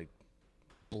this into like,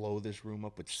 blow this room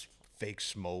up with fake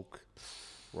smoke,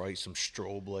 right? Some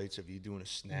strobe lights of you doing a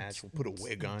snatch. We'll put a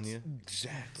wig on you.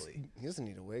 Exactly. He doesn't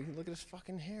need a wig. Look at his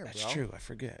fucking hair, That's bro. true. I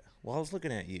forget. Well, I was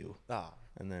looking at you, Ah,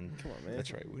 and then come on, man.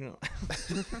 that's right. We don't.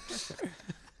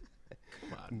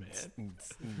 Come on, man.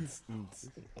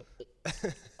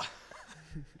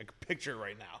 I can picture it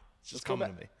right now. It's just go coming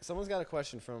back. to me. Someone's got a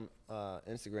question from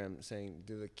Instagram saying,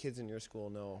 do the kids in your school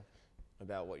know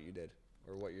about what you did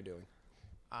or what you're doing?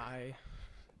 I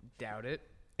doubt it.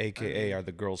 AKA, are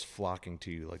the girls flocking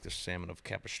to you like the salmon of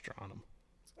Capistranum?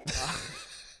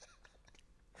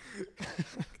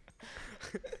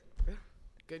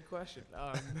 Good question.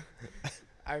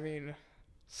 I mean,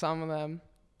 some of them,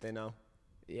 They know?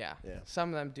 yeah. Yeah. Some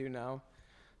of them do know.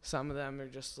 Some of them are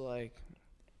just like,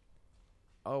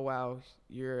 oh wow,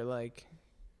 you're like,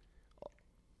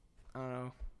 I don't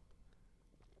know,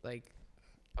 like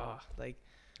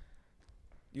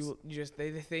you just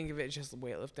they think of it just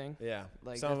weightlifting. Yeah.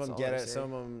 Like, some of that's them all get they it. say.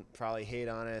 Some of them probably hate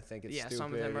on it, think it's Yeah, stupid.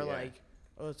 some of them are yeah. like,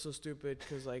 oh, it's so stupid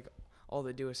because like all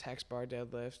they do is hex bar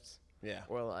deadlifts yeah,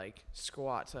 or like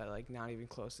squats at like not even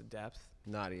close to depth,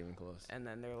 not even close. and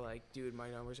then they're like, dude, my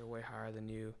numbers are way higher than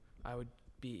you. I would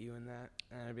beat you in that,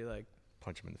 and I'd be like,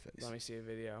 Punch him in the face. let me see a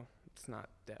video. It's not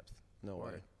depth No or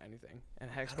way. anything. And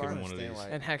hex I bar don't one of understand these. why.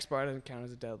 and hex bar doesn't count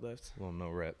as a deadlift. Well, no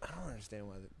rep. I don't understand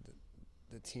why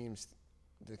the teams,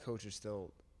 the coaches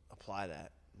still apply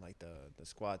that, like the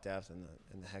squat depth and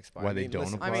the hex bar. Why they don't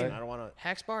listen, apply I mean, it? I don't want to.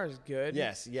 Hex bar is good.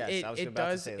 Yes, yes. It, I was it about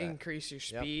does to say that. increase your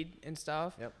speed and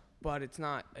stuff. Yep. But it's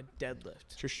not a deadlift.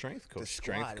 It's your strength coach. The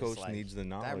Strength squat is coach like- needs the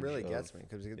knowledge. That really of- gets me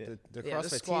because the Yeah, the CrossFit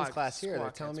teens squat- class here, they're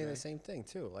squat telling me gets the me. same thing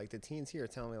too. Like the teens here are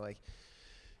telling me like,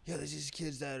 yeah, there's these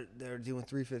kids that are doing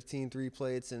 315, 3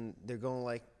 plates, and they're going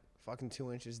like fucking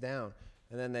 2 inches down,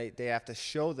 and then they have to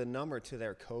show the number to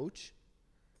their coach,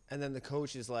 and then the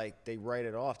coach is like, they write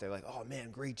it off. They're like, oh man,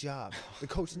 great job. The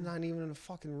coach is not even in the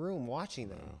fucking room watching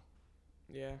them.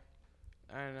 Yeah.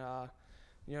 And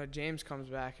James comes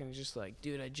back and he's just like,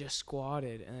 dude, I just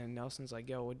squatted. And then Nelson's like,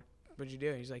 yo, what'd you do?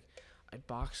 And he's like, I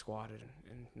box squatted.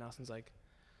 And Nelson's like,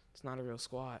 it's not a real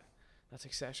squat. That's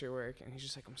accessory work. And he's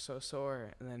just like, I'm so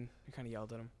sore. And then he kind of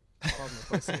yelled at him. Called him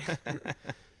a pussy.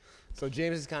 So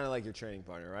James is kind of like your training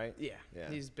partner, right? Yeah. Yeah.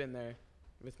 He's been there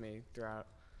with me throughout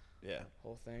Yeah. the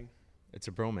whole thing. It's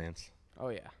a bromance. Oh,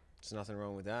 yeah. There's nothing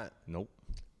wrong with that. Nope.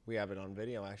 We have it on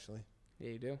video actually. Yeah,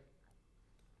 you do.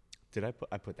 Did I put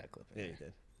that clip in? Yeah,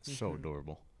 there. you did. So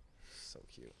adorable. So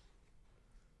cute.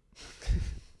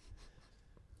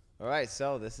 All right,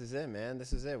 so this is it, man.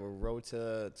 This is it. We're road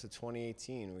to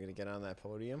 2018. We're gonna get on that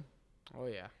podium. Oh,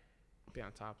 yeah. Be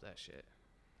on top of that shit.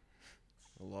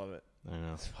 I love it. I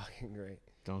know. It's fucking great.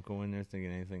 Don't go in there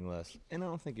thinking anything less. And I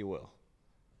don't think you will.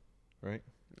 Right?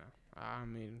 No. I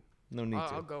mean, No need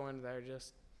I'll to. go in there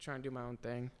just trying to do my own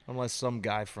thing. Unless some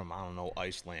guy from, I don't know,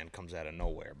 Iceland comes out of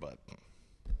nowhere. But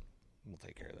We'll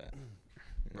take care of that. You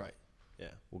know, Right. Yeah.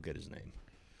 We'll get his name.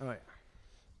 Oh yeah.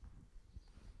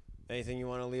 Anything you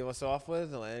want to leave us off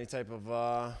with? Any type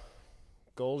of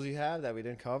goals you have that we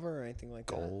didn't cover or anything like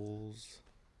that? Goals.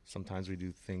 Sometimes we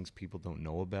do things people don't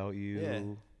know about you. Yeah.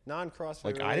 Non-CrossFit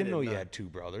Like, I didn't know you had two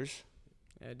brothers.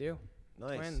 Yeah, I do.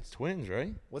 Nice. Twins. Twins,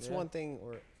 right? What's Yeah. one thing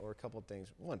or a couple of things?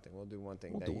 One thing. We'll do one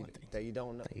thing, We'll that, do you, one thing that you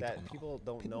don't know, that you that don't know. people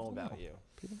don't People know don't about know. you.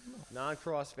 People don't know.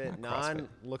 Non-CrossFit, Not CrossFit.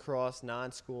 non-lacrosse,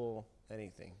 non-school,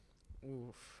 anything.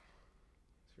 Oof.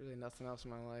 There's really nothing else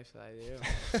in my life that I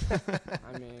do.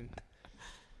 I mean,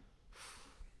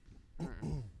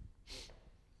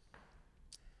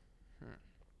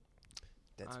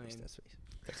 Dead I space, mean- dead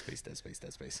space.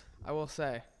 Dead space. I will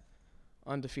say,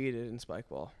 undefeated in spike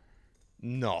ball.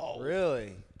 No.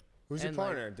 Really? Who's your And, like-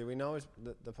 partner? Do we know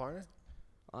the partner?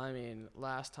 I mean,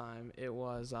 last time it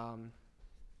was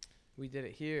we did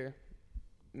it here.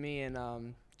 Me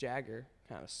and Jagger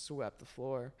kind of swept the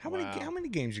floor. How Wow. many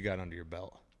games you got under your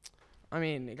belt? I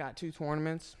mean, it got 2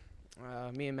 tournaments.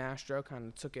 Me and Mastro kind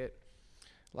of took it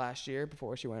last year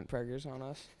before she went preggers on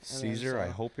us. And then, Caesar, I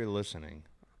so hope you're listening.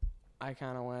 I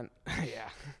kind of went, yeah.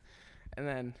 And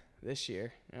then this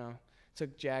year,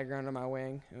 took Jagger under my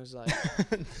wing. It was like,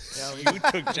 yeah, You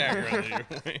took Jagger under your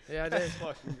wing. yeah, I did.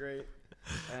 Fucking great.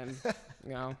 And,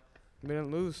 we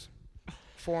didn't lose.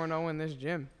 4-0 in this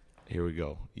gym. Here we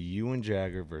go. You and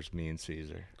Jagger versus me and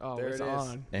Caesar. Oh, There it's it is.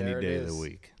 on. Any There it day of the is.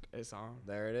 week. It's on.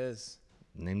 There it is.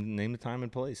 Name the time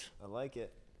and place. I like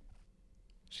it.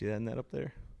 See that net up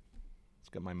there? It's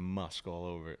got my musk all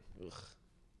over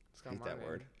It's got Hate my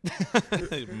that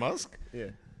name. it. Musk? Yeah.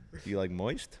 Do you like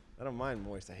moist? I don't mind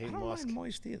moist. I hate I don't musk. mind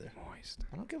moist either. Moist.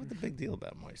 I don't get what the big deal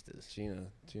about moist is. Gina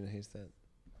hates that.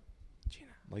 Gina.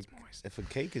 Like, if a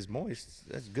cake is moist,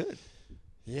 that's good.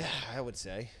 Yeah, I would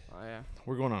say. Oh, yeah.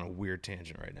 We're going on a weird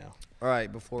tangent right now. All right,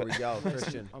 before we go,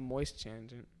 Christian. A moist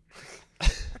tangent.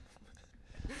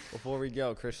 Before we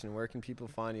go, Christian, where can people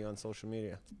find you on social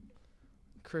media?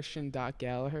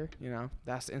 Christian.Gallagher.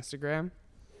 That's Instagram.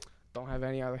 Don't have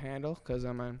any other handle because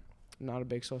I'm not a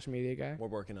big social media guy. We're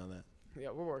working on that.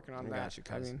 Yeah, we're working on We that. got you,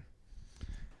 cuz.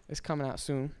 It's coming out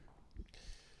soon.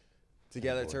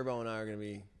 Together, boy. Turbo and I are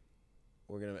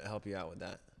we're gonna help you out with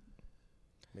that.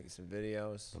 Making some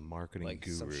videos, The marketing like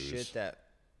gurus. some shit that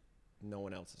no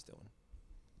one else is doing.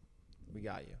 We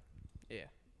got you. Yeah.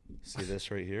 See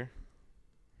this right here?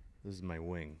 This is my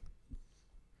wing.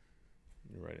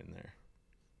 You're right in there.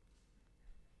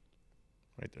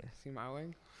 Right there. See my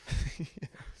wing?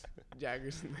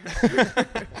 Jagger's.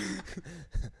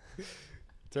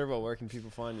 Turbo, where can people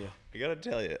find you? I gotta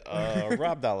tell you,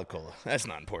 Rob Dalacola. That's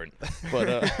not important, but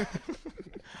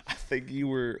I think you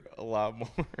were a lot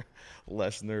more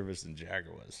less nervous than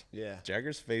Jagger was. Yeah.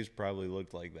 Jagger's face probably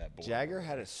looked like that. Board. Jagger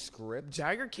had a script.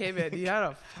 Jagger came in. He had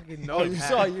a fucking Oh,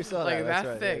 notepad. you saw like that. That's that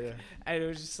right, thick, yeah, yeah. and it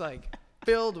was just like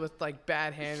filled with like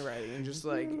bad handwriting and just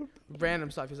like random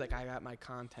stuff. He's like, I got my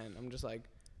content. I'm just like,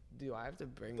 do I have to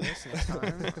bring this next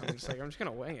time? I'm just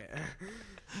gonna wing it.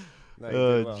 No, you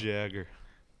did well. Jagger.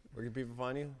 Where can people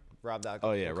find you? Rob Dalacola.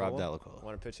 Oh, yeah, Rob Dalacola.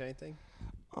 Want to pitch anything?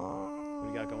 What do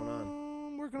you got going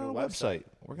on? Working New on a website. website.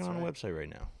 Working That's on a right. website right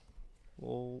now.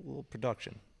 Little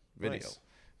production, video, Nice.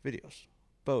 videos,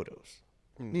 photos,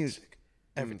 music,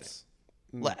 everything.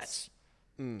 Lats,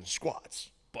 Mm.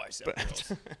 squats, Bicep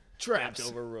curls. Traps. Bent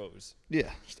over rows.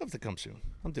 yeah, stuff to come soon.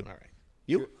 I'm doing all right.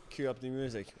 You? Cue up the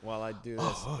music while I do this.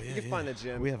 Oh, yeah, you can yeah. find the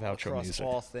gym We have outro across music.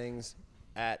 all things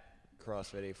at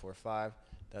CrossFit 845.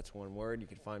 That's one word. You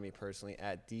can find me personally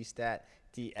at DStat,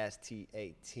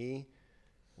 DSTAT.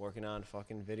 Working on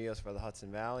fucking videos for the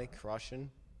Hudson Valley, crushing.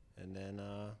 And then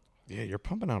Yeah, you're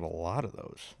pumping out a lot of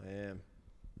those. I am.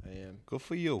 Good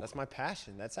for you. That's my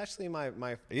passion. That's actually my Yeah,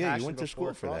 you passion went to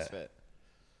before school for that. CrossFit.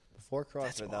 Before CrossFit,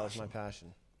 That's that was my awesome.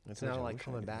 passion. It's Told now you, I like wish I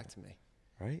coming could back do to me.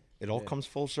 Right? It all Yeah. comes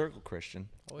full circle, Christian.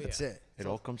 Oh yeah. That's it. It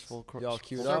all comes full circle. Y'all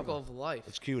queued up. Circle of life.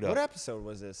 It's queued What up. episode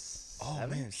was this? Oh,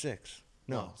 7? man, 6.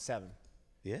 No, No. 7.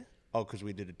 Yeah? Oh, because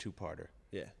we did a 2-parter.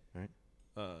 Yeah. Right?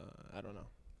 I don't know.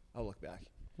 I'll look back.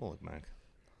 We'll look back.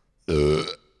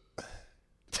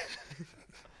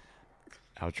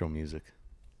 Outro music.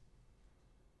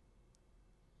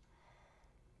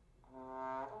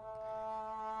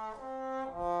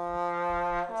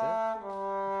 That's it.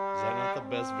 Is that not the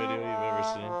best video you've ever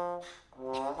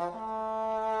seen?